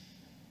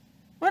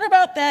 What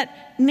about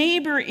that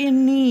neighbor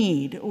in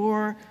need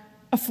or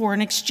a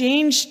foreign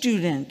exchange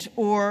student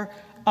or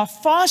a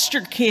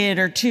foster kid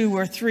or 2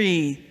 or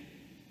 3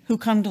 who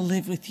come to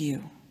live with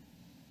you?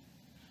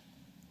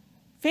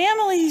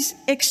 Families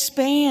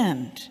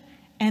expand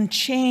and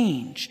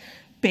change.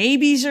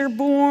 Babies are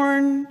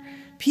born,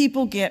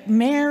 people get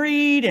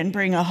married and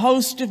bring a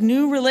host of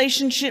new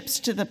relationships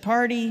to the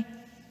party.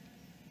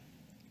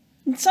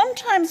 And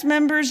sometimes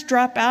members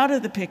drop out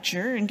of the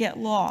picture and get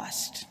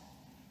lost.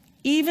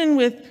 Even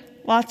with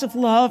lots of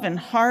love and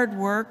hard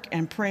work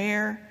and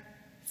prayer,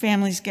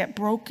 families get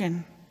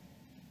broken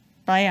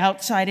by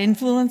outside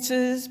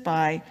influences,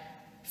 by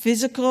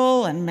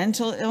physical and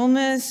mental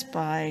illness,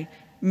 by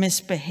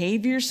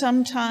misbehavior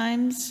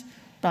sometimes,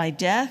 by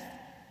death.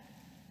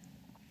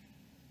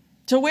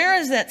 So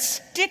whereas that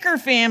sticker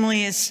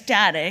family is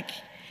static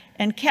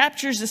and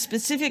captures a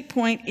specific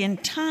point in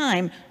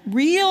time,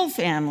 real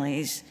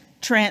families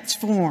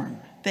transform.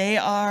 They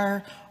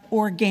are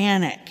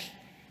organic.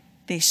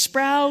 They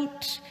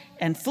sprout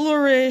and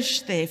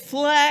flourish, they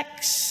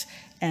flex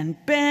and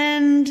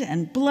bend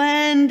and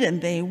blend,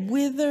 and they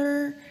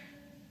wither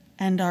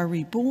and are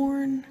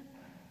reborn.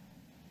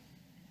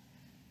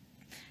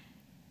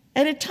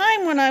 At a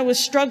time when I was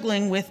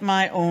struggling with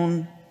my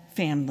own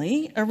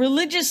family, a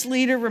religious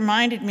leader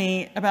reminded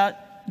me about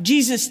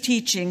Jesus'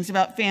 teachings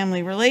about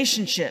family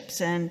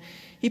relationships, and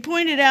he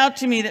pointed out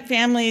to me that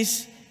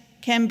families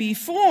can be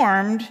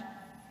formed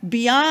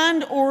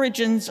beyond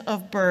origins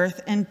of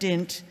birth and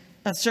dint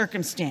of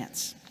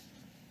circumstance.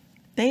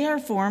 They are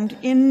formed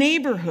in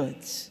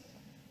neighborhoods,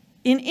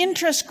 in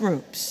interest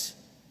groups,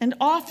 and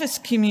office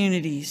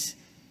communities,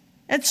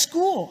 at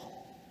school,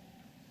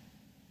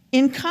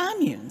 in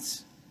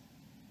communes.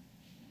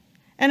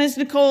 And as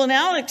Nicole and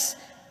Alex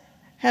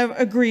have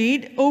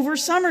agreed, over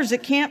summers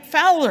at Camp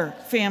Fowler,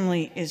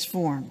 family is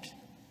formed.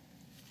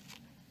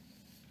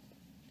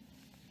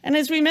 And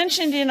as we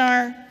mentioned in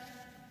our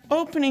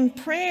opening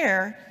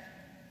prayer,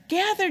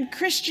 gathered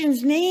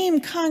Christians name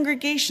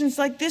congregations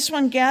like this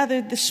one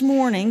gathered this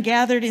morning,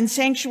 gathered in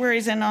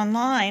sanctuaries and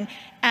online,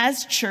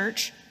 as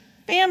church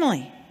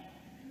family.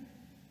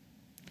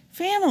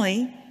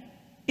 Family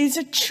is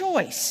a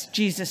choice,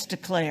 Jesus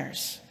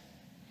declares.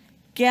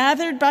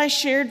 Gathered by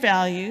shared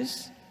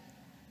values,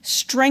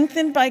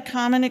 strengthened by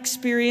common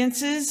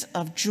experiences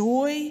of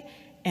joy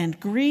and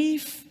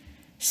grief,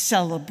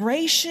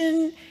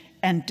 celebration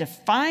and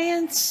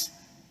defiance,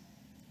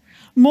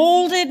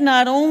 molded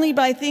not only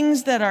by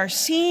things that are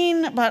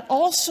seen, but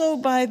also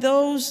by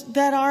those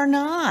that are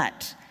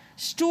not,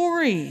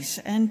 stories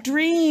and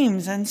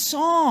dreams and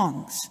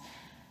songs,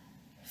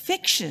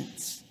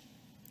 fictions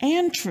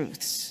and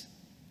truths.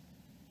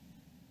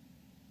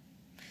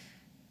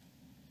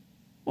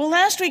 Well,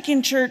 last week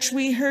in church,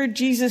 we heard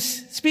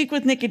Jesus speak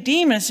with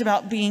Nicodemus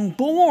about being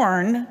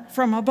born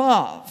from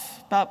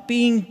above, about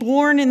being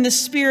born in the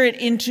Spirit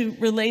into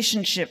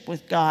relationship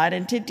with God.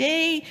 And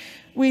today,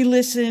 we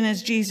listen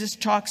as Jesus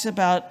talks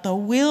about the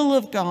will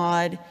of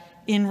God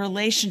in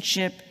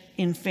relationship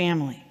in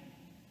family.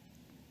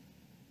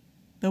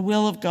 The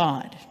will of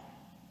God.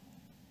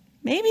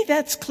 Maybe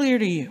that's clear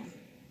to you.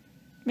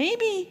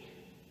 Maybe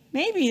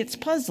it's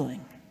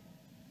puzzling.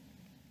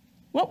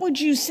 What would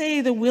you say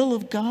the will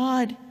of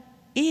God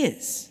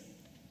is?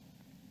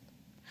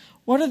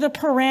 What are the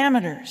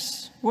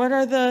parameters? What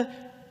are the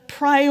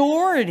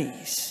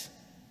priorities?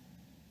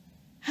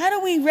 How do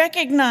we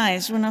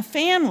recognize when a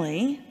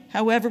family,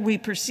 however we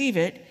perceive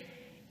it,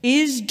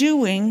 is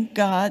doing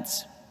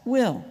God's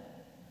will?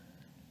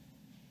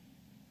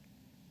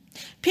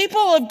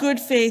 People of good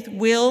faith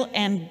will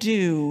and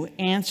do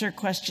answer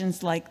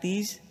questions like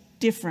these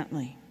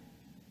differently.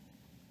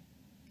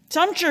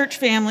 Some church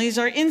families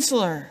are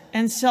insular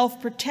and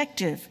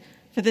self-protective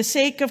for the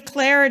sake of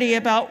clarity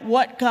about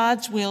what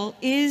God's will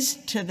is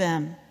to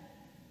them,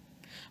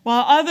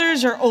 while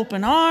others are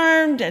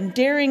open-armed and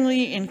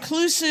daringly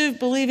inclusive,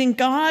 believing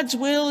God's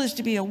will is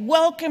to be a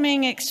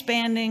welcoming,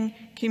 expanding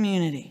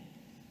community.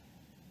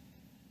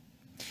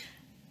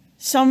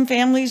 Some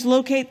families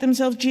locate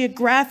themselves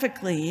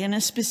geographically in a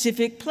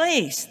specific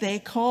place they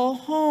call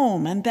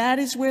home, and that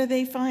is where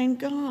they find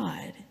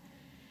God.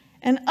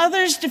 And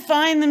others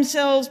define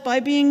themselves by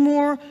being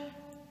more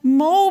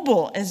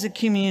mobile as a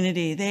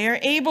community. They are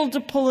able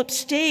to pull up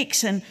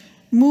stakes and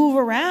move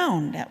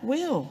around at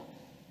will.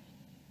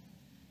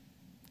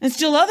 And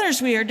still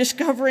others, we are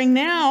discovering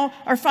now,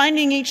 are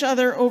finding each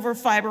other over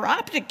fiber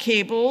optic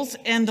cables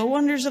and the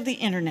wonders of the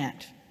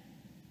internet.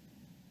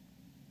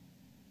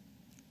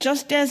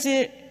 Just as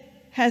it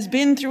has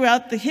been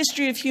throughout the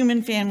history of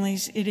human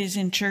families, it is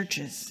in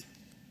churches.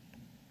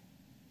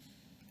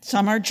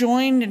 Some are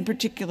joined in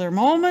particular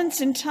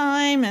moments in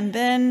time and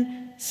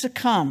then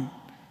succumb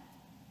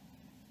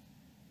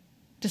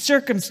to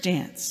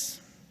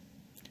circumstance,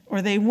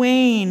 or they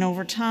wane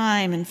over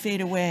time and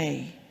fade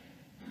away,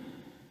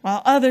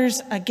 while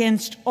others,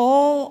 against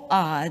all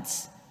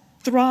odds,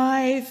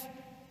 thrive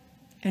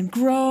and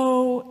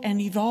grow and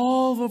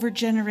evolve over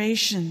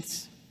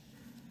generations.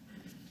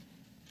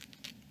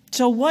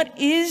 So what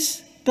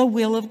is the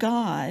will of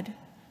God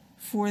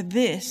for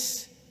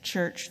this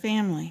church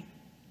family?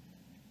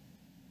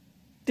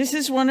 This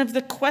is one of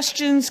the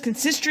questions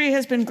consistory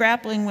has been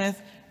grappling with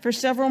for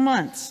several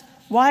months.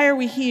 Why are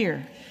we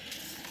here?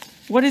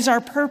 What is our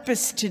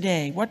purpose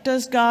today? What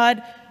does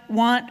God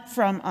want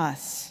from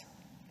us?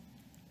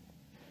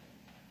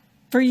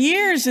 For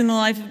years in the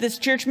life of this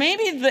church,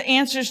 maybe the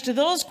answers to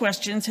those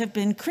questions have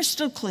been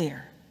crystal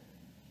clear.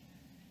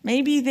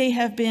 Maybe they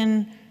have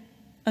been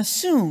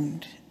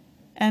assumed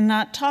and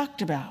not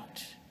talked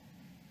about.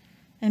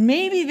 And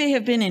maybe they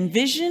have been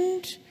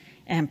envisioned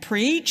and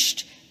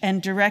preached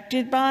and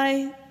directed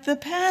by the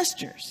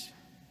pastors.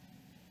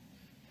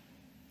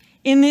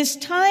 In this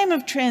time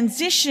of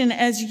transition,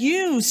 as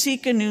you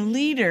seek a new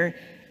leader,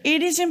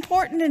 it is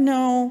important to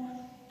know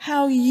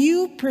how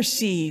you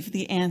perceive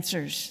the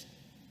answers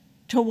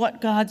to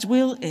what God's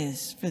will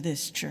is for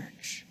this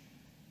church.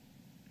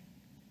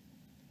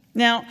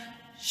 Now,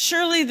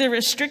 surely the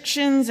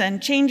restrictions and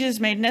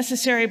changes made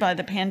necessary by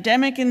the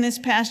pandemic in this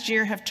past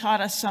year have taught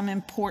us some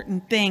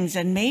important things,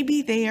 and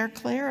maybe they are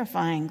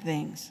clarifying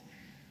things.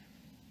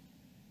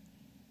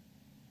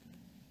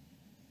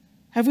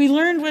 Have we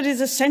learned what is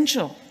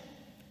essential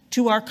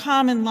to our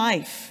common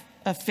life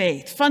of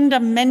faith,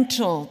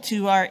 fundamental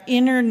to our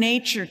inner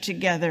nature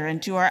together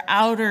and to our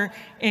outer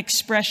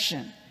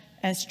expression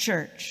as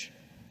church?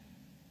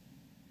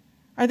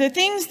 Are there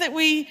things that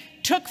we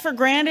took for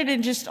granted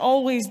and just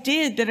always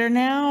did that are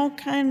now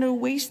kind of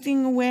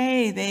wasting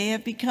away? They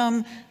have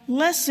become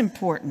less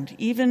important,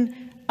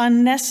 even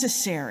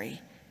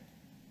unnecessary.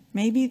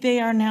 Maybe they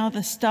are now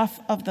the stuff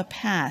of the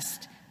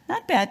past.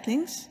 Not bad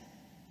things,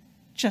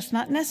 just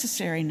not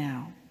necessary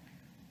now.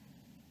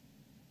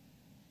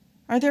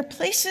 Are there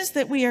places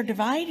that we are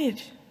divided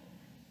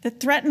that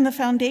threaten the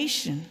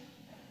foundation?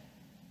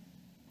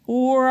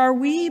 Or are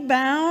we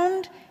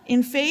bound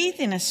in faith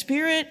in a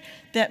spirit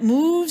that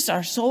moves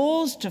our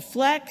souls to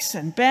flex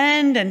and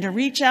bend and to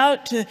reach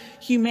out to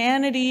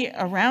humanity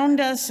around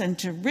us and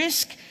to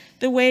risk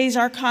the ways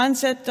our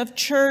concept of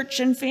church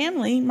and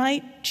family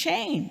might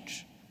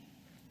change?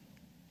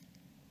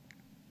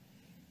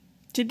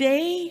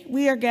 Today,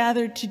 we are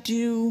gathered to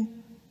do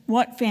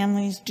what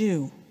families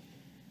do,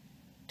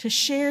 to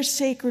share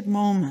sacred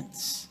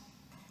moments,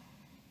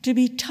 to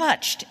be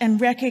touched and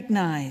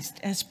recognized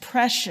as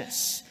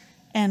precious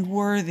and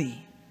worthy,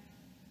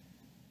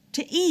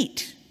 to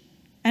eat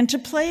and to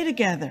play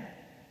together,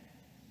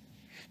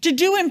 to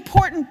do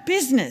important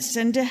business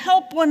and to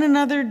help one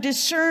another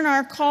discern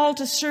our call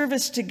to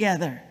service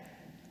together,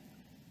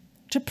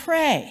 to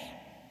pray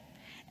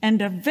and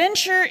to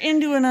venture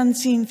into an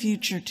unseen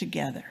future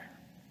together.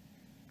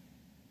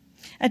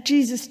 At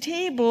Jesus'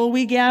 table,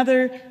 we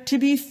gather to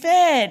be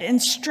fed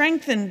and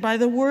strengthened by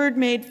the Word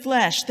made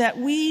flesh, that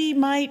we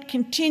might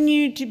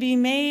continue to be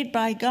made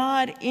by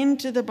God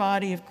into the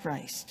body of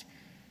Christ.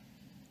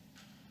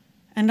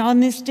 And on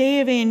this day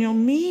of annual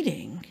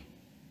meeting,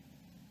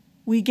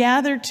 we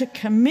gather to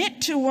commit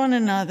to one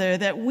another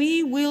that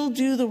we will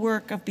do the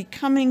work of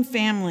becoming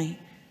family,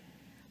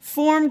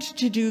 formed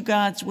to do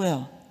God's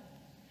will,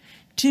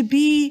 to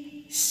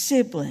be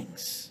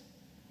siblings,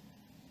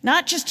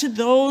 not just to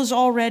those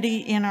already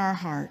in our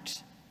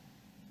heart,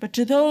 but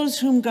to those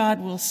whom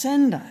God will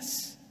send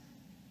us.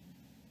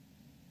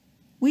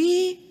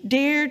 We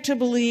dare to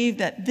believe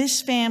that this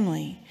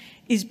family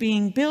is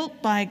being built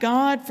by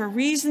God for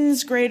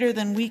reasons greater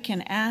than we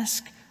can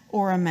ask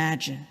or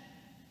imagine.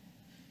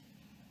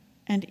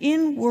 And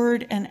in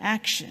word and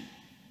action,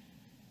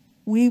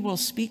 we will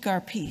speak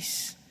our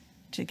peace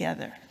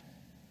together.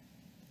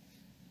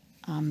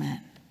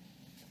 Amen.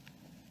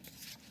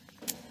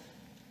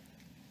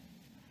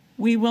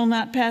 We will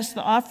not pass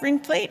the offering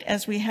plate,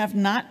 as we have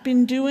not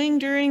been doing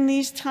during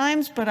these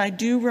times, but I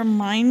do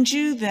remind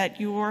you that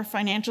your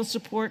financial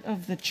support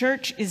of the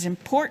church is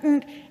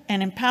important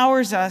and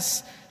empowers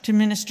us to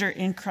minister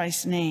in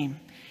Christ's name.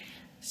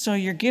 So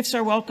your gifts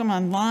are welcome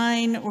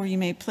online, or you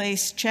may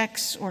place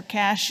checks or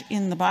cash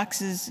in the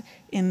boxes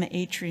in the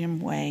atrium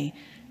way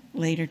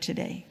later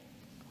today.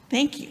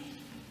 Thank you.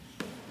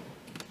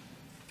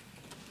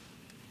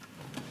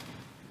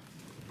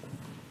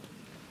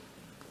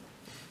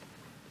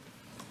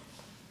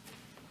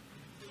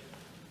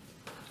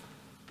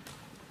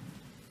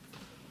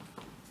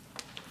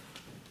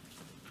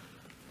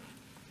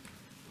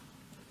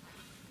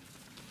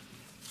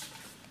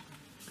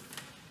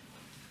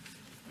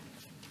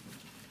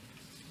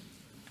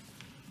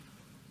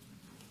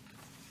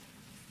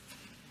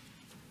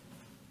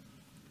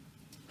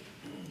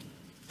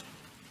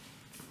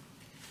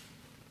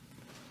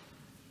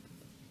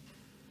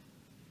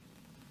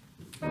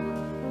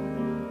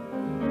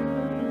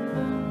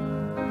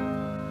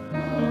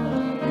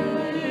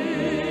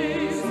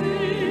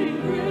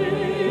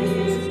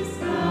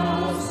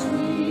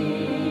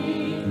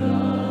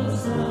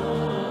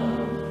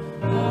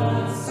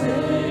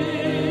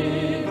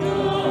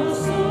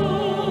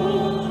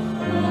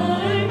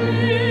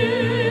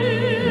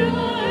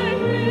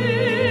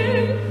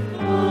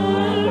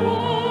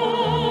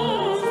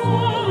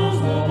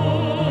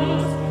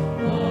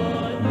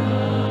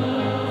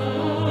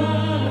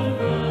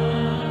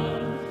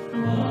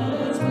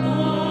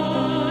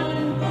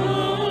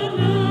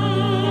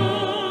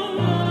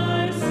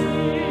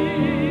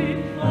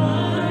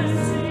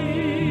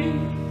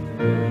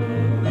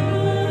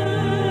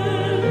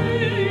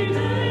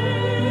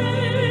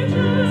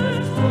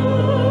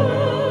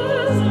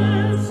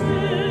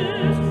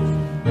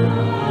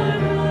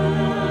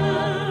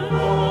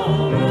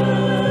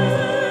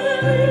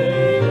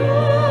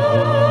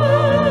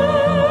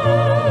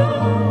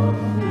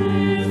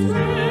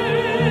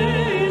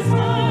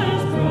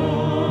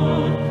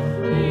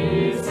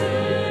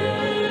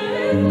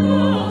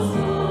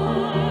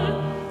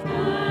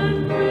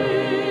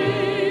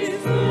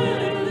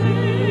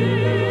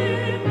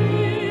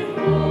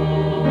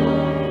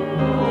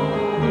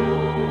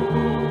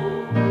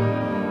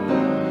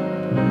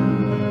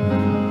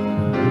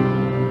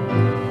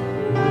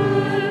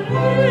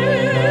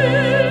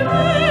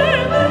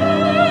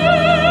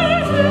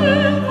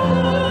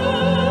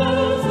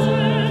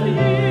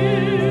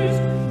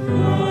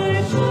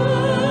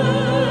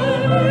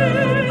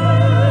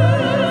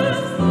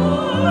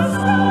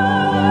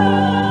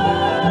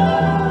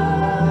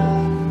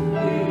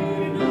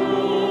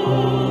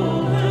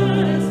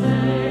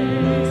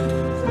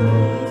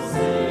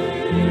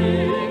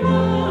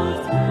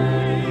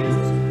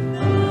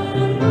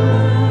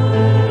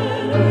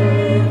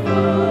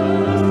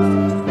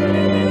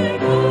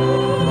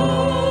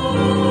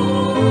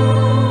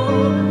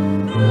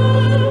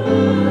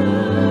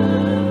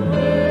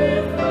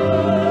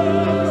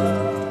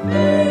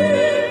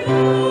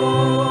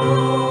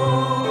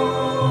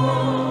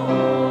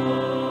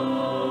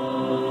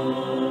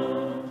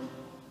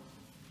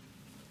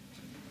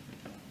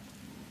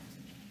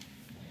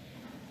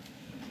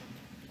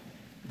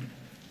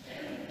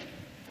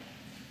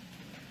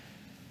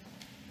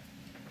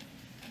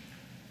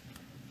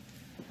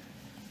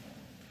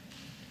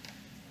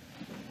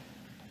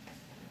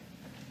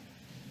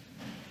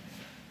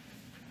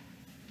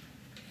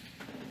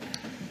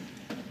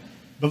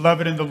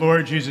 Beloved in the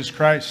Lord Jesus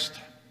Christ,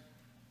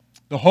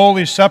 the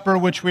Holy Supper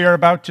which we are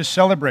about to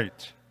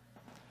celebrate,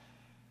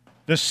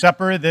 this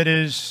supper that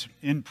is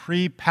in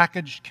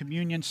pre-packaged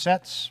communion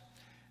sets,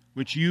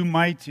 which you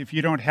might, if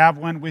you don't have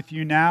one with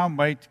you now,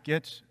 might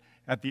get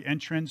at the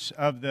entrance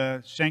of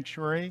the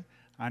sanctuary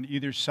on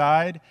either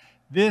side.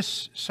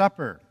 This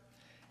supper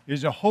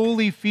is a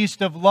holy feast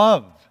of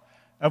love,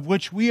 of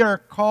which we are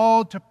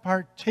called to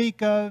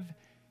partake of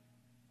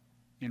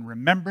in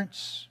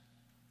remembrance,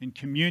 in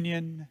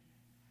communion,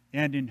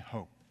 and in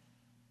hope.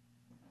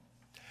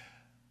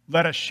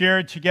 Let us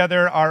share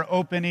together our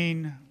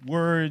opening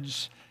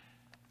words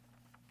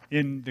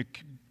in the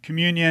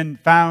communion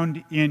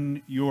found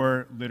in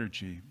your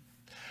liturgy.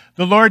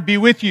 The Lord be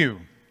with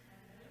you.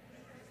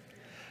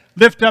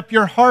 Lift up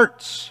your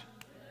hearts.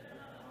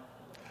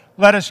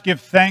 Let us give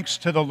thanks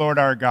to the Lord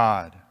our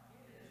God.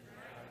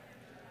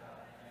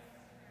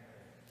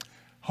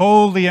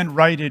 Holy and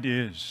right it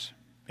is,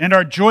 and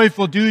our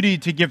joyful duty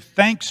to give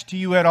thanks to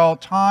you at all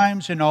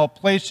times, in all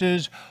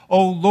places,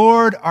 O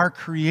Lord, our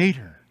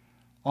Creator,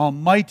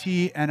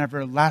 almighty and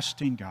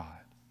everlasting God.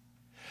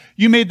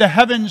 You made the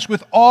heavens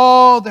with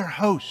all their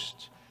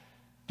host,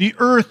 the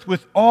earth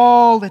with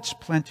all its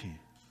plenty.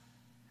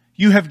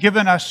 You have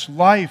given us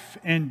life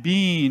and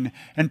being,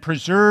 and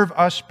preserve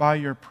us by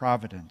your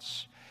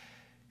providence.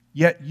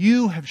 Yet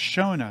you have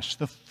shown us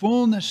the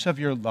fullness of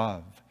your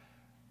love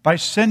by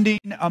sending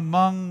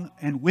among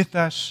and with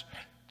us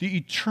the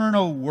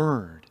eternal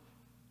Word,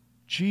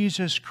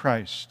 Jesus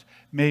Christ,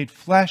 made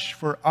flesh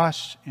for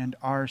us and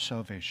our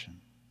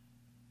salvation.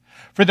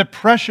 For the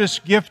precious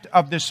gift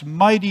of this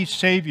mighty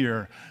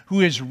Savior who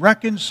has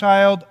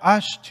reconciled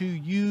us to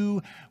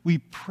you, we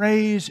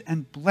praise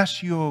and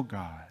bless you, O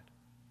God.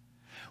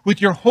 With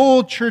your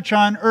whole church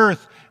on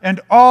earth and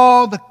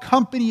all the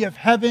company of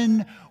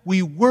heaven,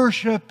 we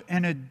worship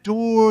and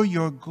adore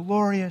your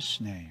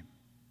glorious name.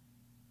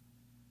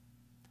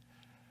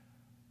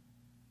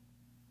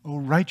 O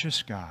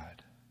righteous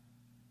God,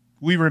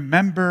 we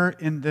remember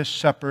in this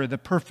supper the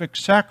perfect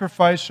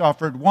sacrifice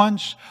offered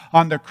once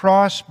on the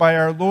cross by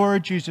our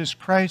Lord Jesus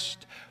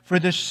Christ for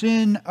the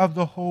sin of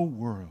the whole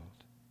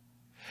world.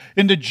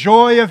 In the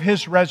joy of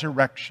his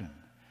resurrection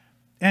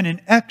and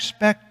in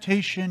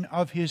expectation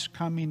of his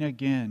coming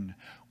again,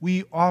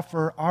 we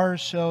offer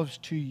ourselves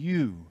to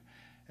you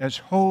as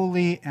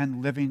holy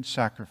and living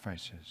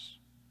sacrifices.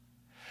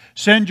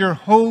 Send your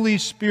Holy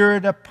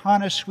Spirit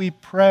upon us, we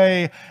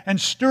pray,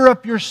 and stir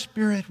up your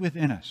Spirit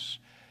within us,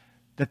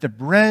 that the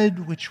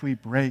bread which we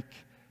break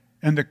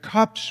and the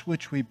cups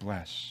which we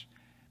bless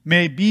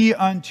may be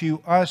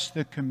unto us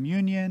the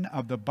communion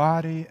of the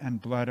body and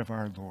blood of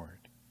our Lord.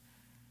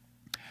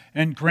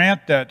 And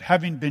grant that,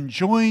 having been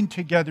joined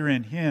together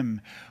in him,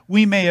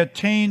 we may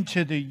attain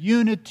to the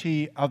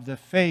unity of the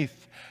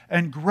faith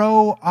and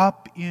grow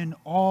up in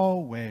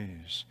all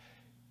ways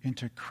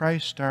into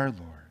Christ our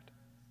Lord.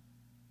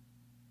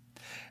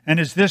 And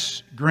as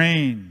these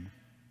grains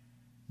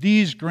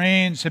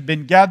have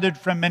been gathered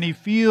from many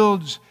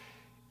fields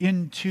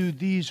into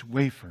these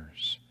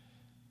wafers,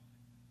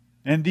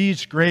 and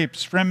these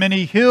grapes from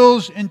many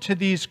hills into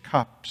these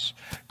cups,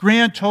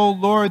 grant, O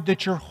Lord,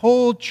 that your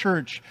whole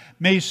church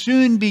may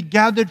soon be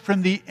gathered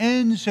from the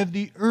ends of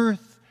the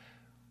earth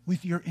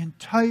with your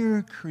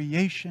entire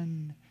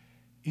creation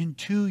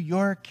into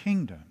your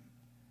kingdom.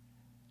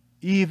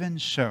 Even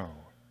so,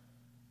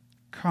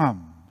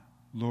 come,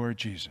 Lord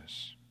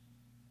Jesus.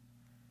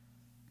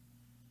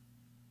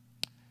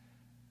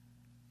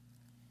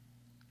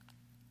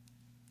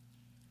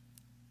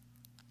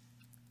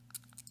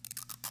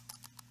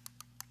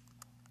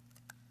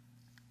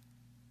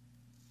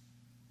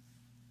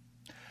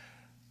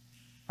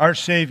 Our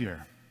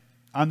Savior,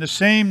 on the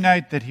same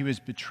night that he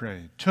was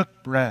betrayed,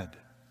 took bread,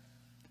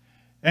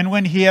 and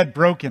when he had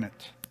broken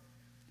it,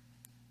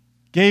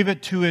 gave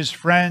it to his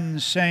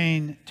friends,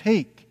 saying,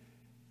 "Take,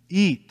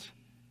 eat.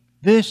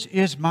 This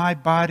is my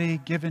body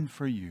given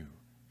for you.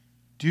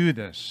 Do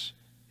this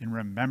in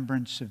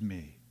remembrance of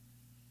me."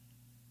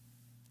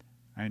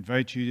 I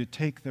invite you to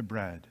take the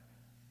bread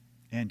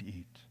and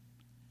eat.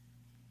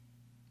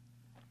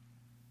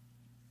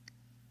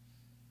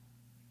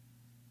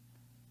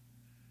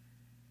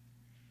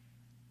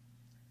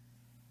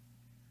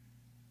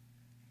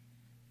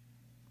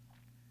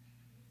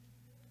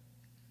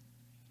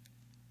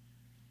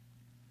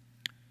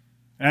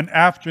 And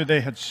after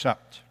they had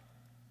supped,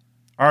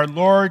 our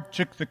Lord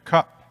took the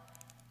cup,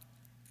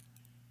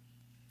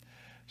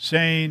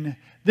 saying,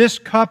 "This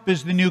cup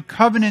is the new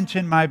covenant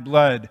in my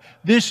blood.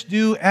 This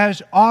do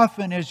as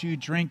often as you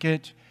drink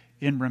it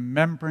in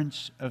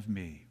remembrance of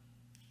me."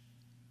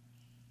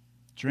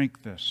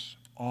 Drink this,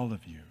 all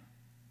of you.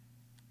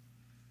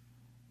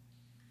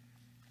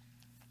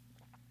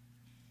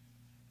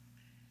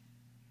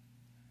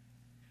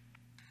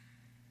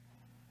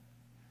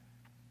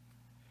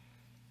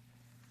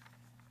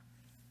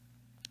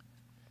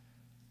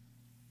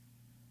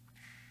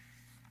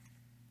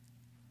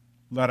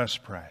 Let us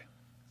pray.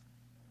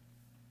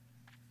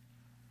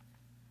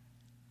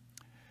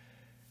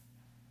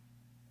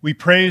 We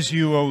praise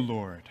you, O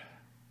Lord,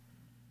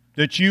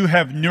 that you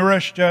have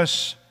nourished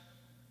us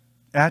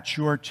at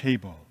your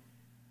table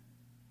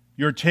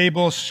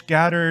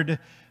scattered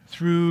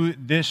through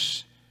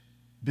this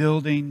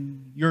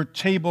building, your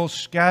table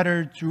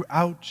scattered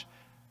throughout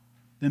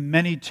the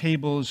many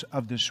tables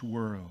of this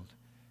world,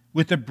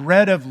 with the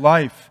bread of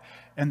life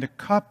and the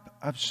cup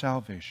of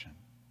salvation.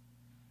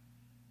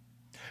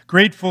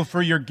 Grateful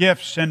for your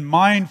gifts and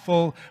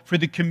mindful for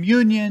the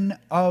communion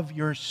of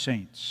your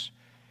saints,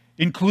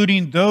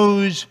 including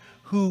those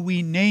who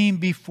we name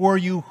before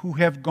you who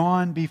have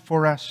gone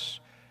before us: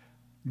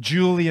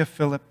 Julia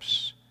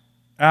Phillips,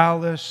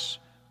 Alice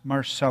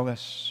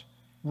Marcellus,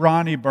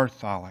 Ronnie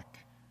Bartholic,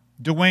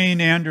 Dwayne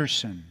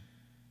Anderson,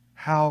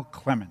 Hal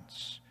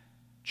Clements,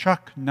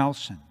 Chuck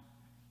Nelson,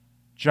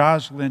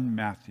 Jocelyn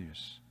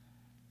Matthews,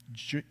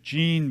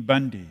 Jean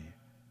Bundy,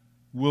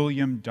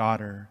 William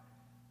Dotter,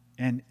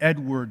 and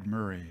Edward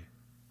Murray.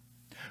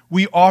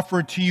 We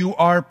offer to you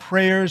our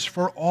prayers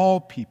for all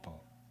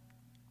people.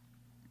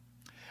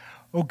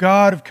 O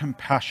God of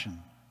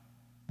compassion,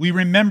 we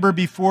remember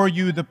before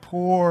you the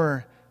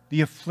poor, the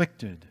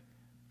afflicted,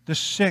 the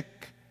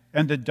sick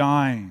and the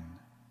dying,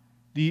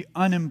 the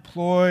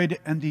unemployed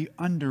and the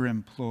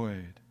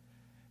underemployed,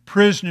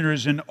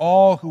 prisoners and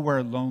all who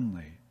are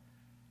lonely.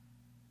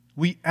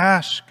 We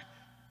ask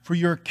for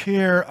your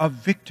care of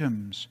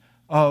victims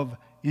of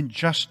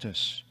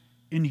injustice,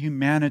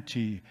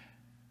 inhumanity,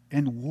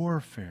 and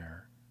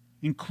warfare,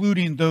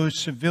 including those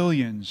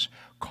civilians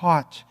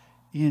caught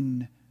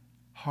in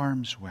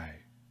harm's way.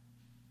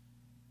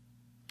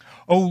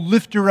 O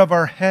lifter of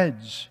our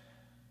heads,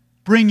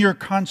 bring your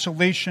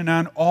consolation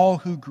on all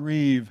who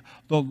grieve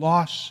the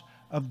loss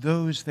of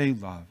those they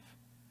love.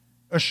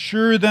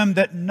 Assure them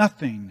that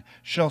nothing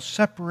shall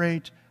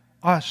separate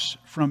us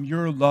from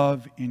your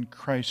love in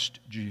Christ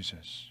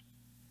Jesus.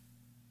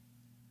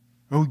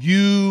 O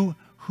you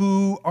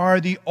who are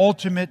the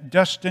ultimate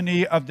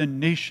destiny of the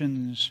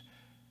nations,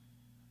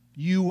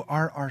 you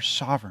are our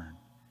sovereign.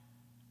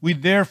 We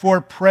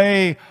therefore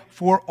pray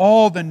for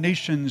all the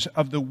nations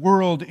of the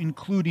world,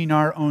 including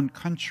our own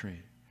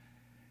country.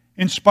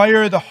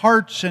 Inspire the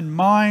hearts and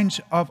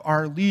minds of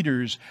our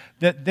leaders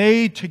that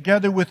they,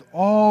 together with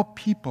all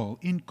people,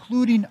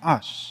 including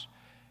us,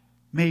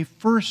 may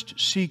first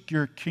seek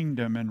your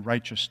kingdom and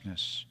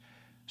righteousness,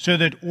 so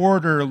that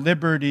order,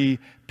 liberty,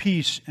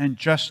 peace, and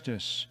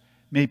justice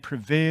may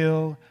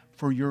prevail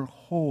for your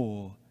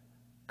whole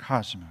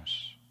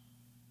cosmos.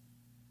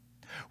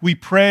 We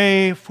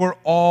pray for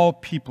all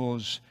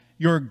peoples,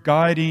 your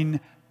guiding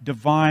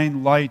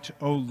divine light,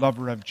 O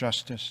lover of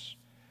justice.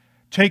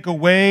 Take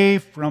away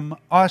from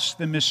us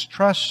the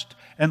mistrust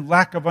and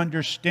lack of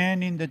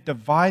understanding that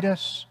divide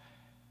us,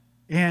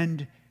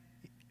 and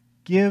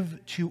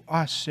give to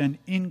us an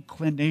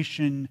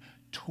inclination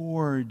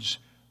towards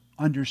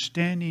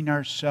understanding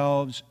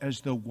ourselves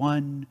as the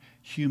one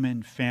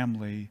human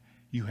family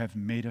you have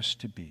made us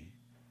to be.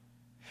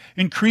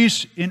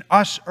 Increase in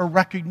us a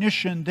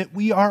recognition that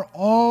we are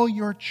all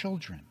your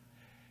children,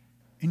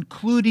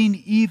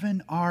 including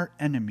even our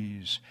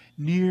enemies,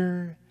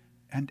 near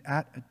and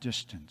at a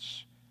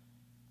distance.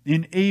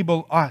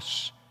 Enable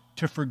us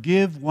to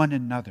forgive one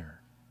another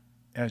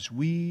as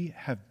we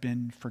have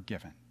been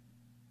forgiven.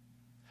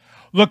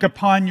 Look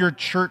upon your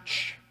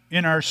church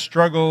in our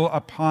struggle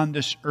upon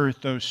this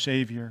earth, O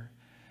Savior.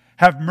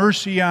 Have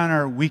mercy on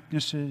our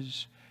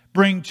weaknesses.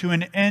 Bring to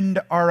an end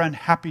our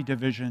unhappy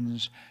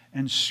divisions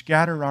and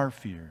scatter our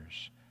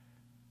fears.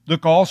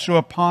 Look also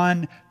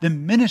upon the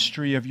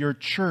ministry of your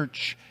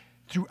church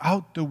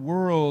throughout the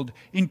world.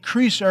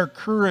 Increase our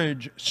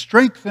courage,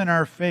 strengthen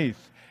our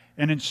faith,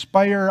 and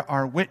inspire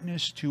our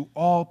witness to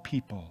all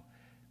people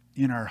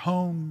in our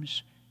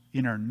homes,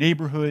 in our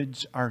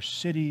neighborhoods, our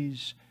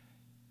cities,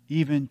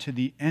 even to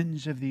the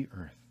ends of the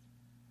earth.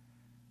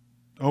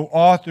 O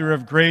author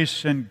of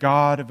grace and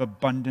God of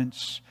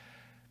abundance,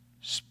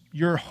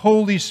 your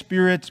Holy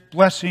Spirit's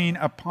blessing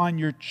upon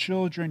your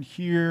children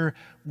here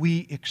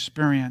we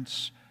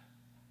experience.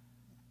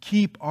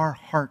 Keep our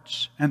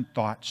hearts and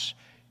thoughts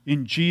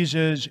in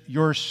Jesus,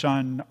 your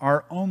Son,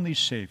 our only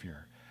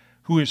Savior,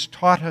 who has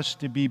taught us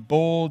to be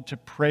bold to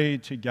pray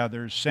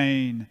together,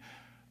 saying,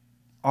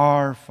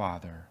 Our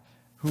Father,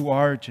 who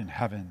art in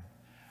heaven,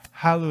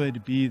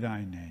 hallowed be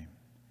thy name.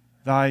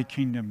 Thy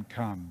kingdom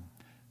come,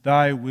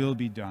 thy will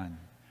be done,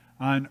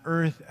 on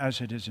earth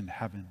as it is in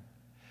heaven.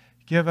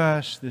 Give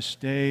us this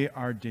day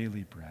our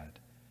daily bread,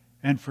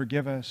 and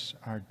forgive us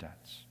our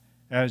debts,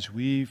 as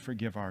we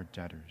forgive our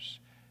debtors.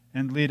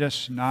 And lead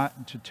us not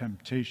into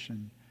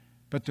temptation,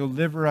 but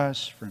deliver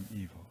us from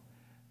evil.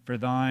 For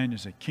thine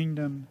is the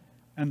kingdom,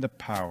 and the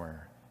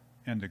power,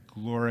 and the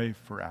glory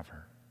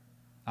forever.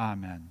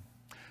 Amen.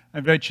 I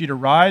invite you to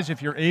rise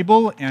if you're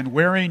able, and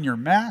wearing your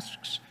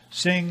masks,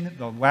 sing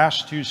the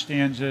last two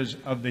stanzas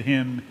of the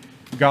hymn,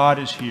 God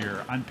is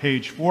Here, on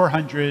page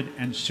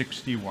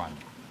 461.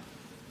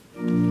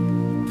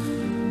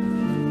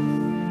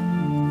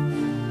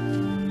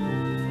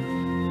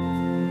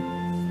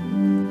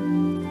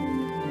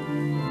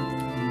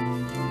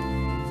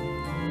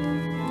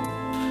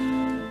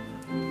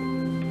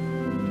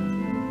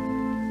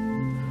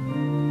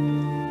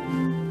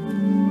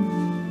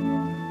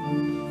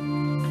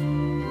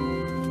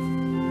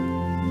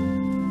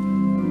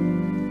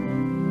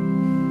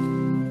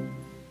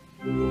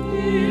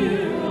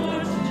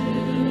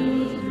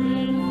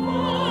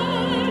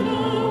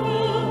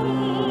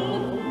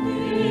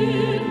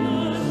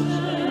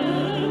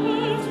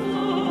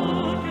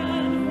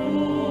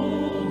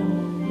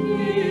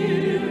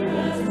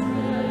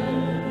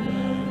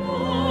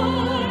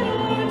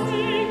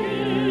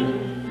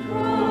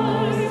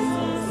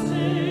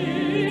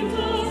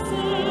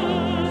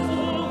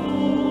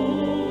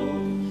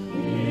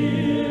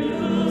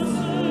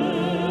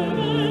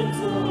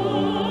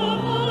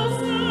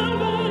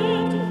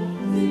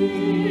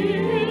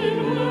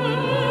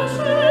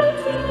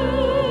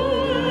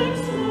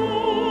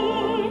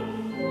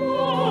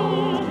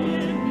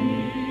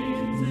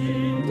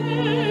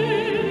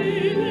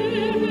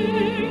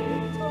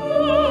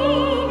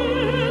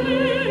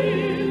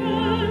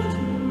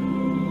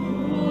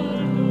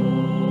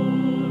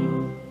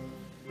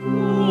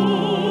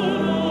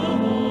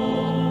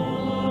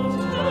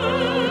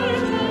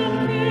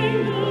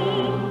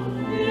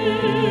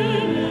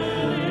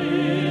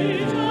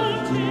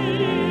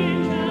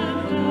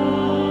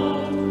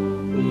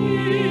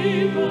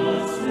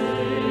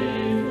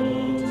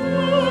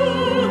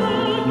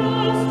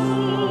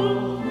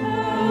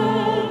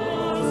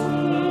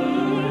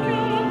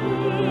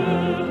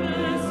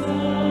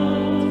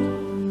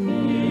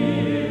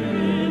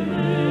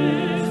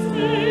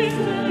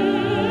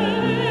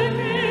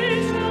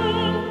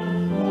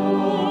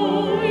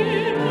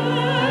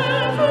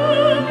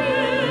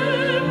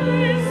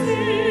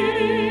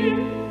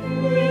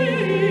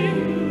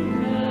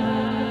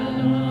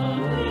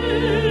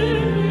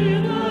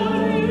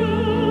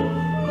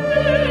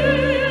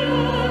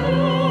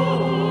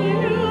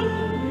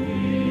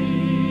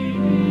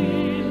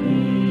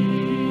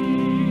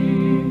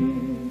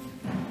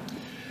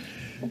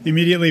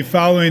 Immediately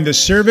following the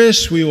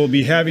service, we will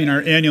be having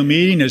our annual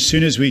meeting as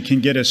soon as we can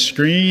get a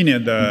screen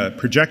and the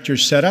projector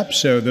set up.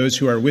 So those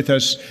who are with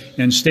us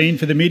and staying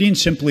for the meeting,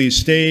 simply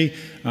stay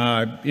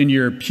in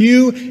your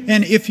pew.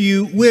 And if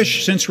you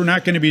wish, since we're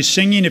not going to be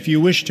singing, if you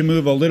wish to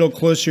move a little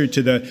closer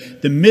to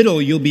the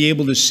middle, you'll be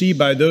able to see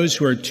by those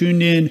who are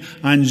tuned in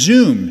on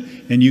Zoom.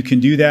 And you can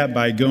do that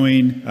by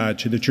going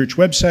to the church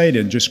website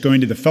and just going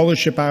to the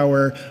fellowship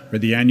hour or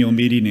the annual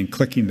meeting and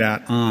clicking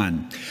that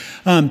on.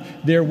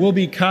 There will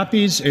be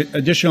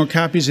additional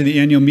copies of the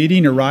annual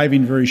meeting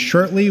arriving very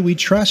shortly, we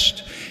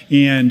trust.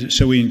 And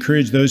so we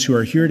encourage those who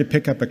are here to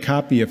pick up a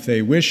copy if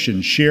they wish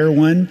and share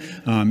one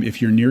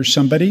if you're near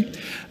somebody.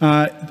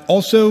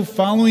 Also,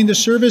 following the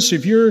service,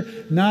 if you're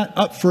not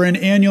up for an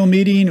annual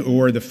meeting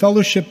or the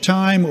fellowship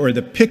time or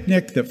the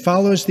picnic that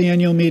follows the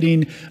annual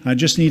meeting,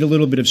 just need a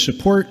little bit of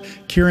support,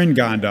 Karen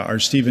Gonda, our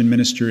Stephen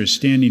minister, is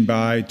standing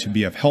by to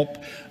be of help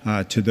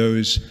to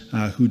those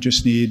who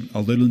just need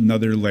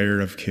another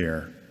layer of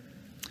care.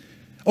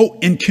 Oh,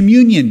 and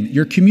communion,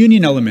 your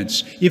communion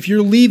elements. If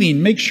you're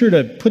leaving, make sure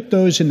to put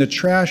those in the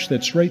trash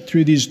that's right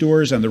through these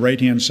doors on the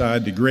right-hand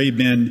side, the gray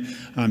bin,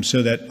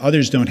 so that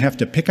others don't have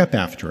to pick up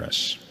after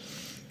us.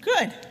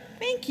 Good.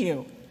 Thank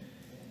you.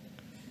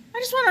 I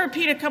just want to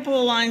repeat a couple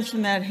of lines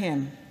from that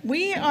hymn.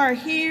 We are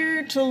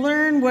here to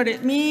learn what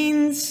it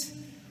means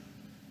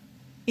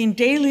in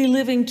daily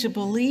living to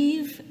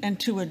believe and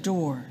to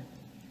adore.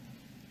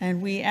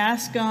 And we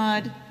ask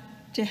God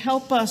to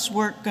help us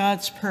work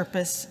God's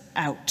purpose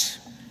out.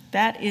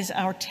 That is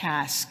our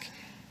task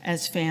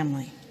as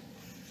family.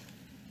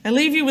 I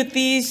leave you with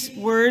these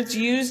words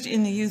used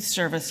in the youth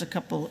service a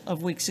couple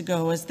of weeks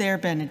ago as their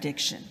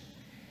benediction.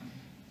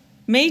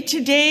 May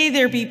today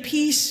there be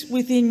peace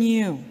within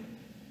you.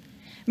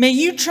 May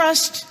you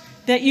trust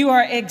that you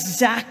are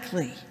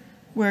exactly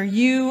where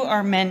you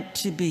are meant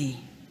to be.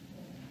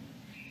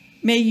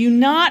 May you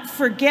not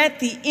forget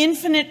the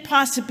infinite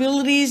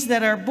possibilities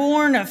that are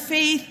born of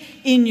faith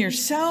in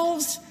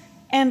yourselves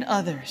and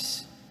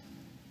others.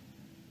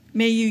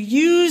 May you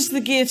use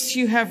the gifts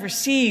you have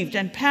received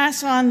and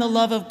pass on the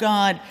love of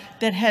God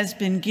that has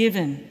been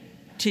given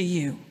to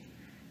you.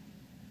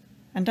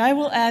 And I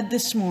will add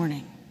this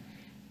morning,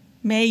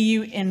 may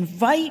you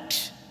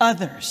invite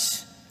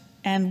others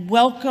and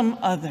welcome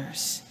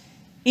others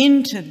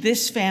into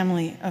this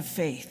family of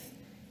faith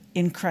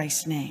in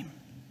Christ's name.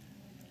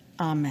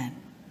 Amen.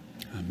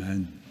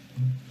 Amen.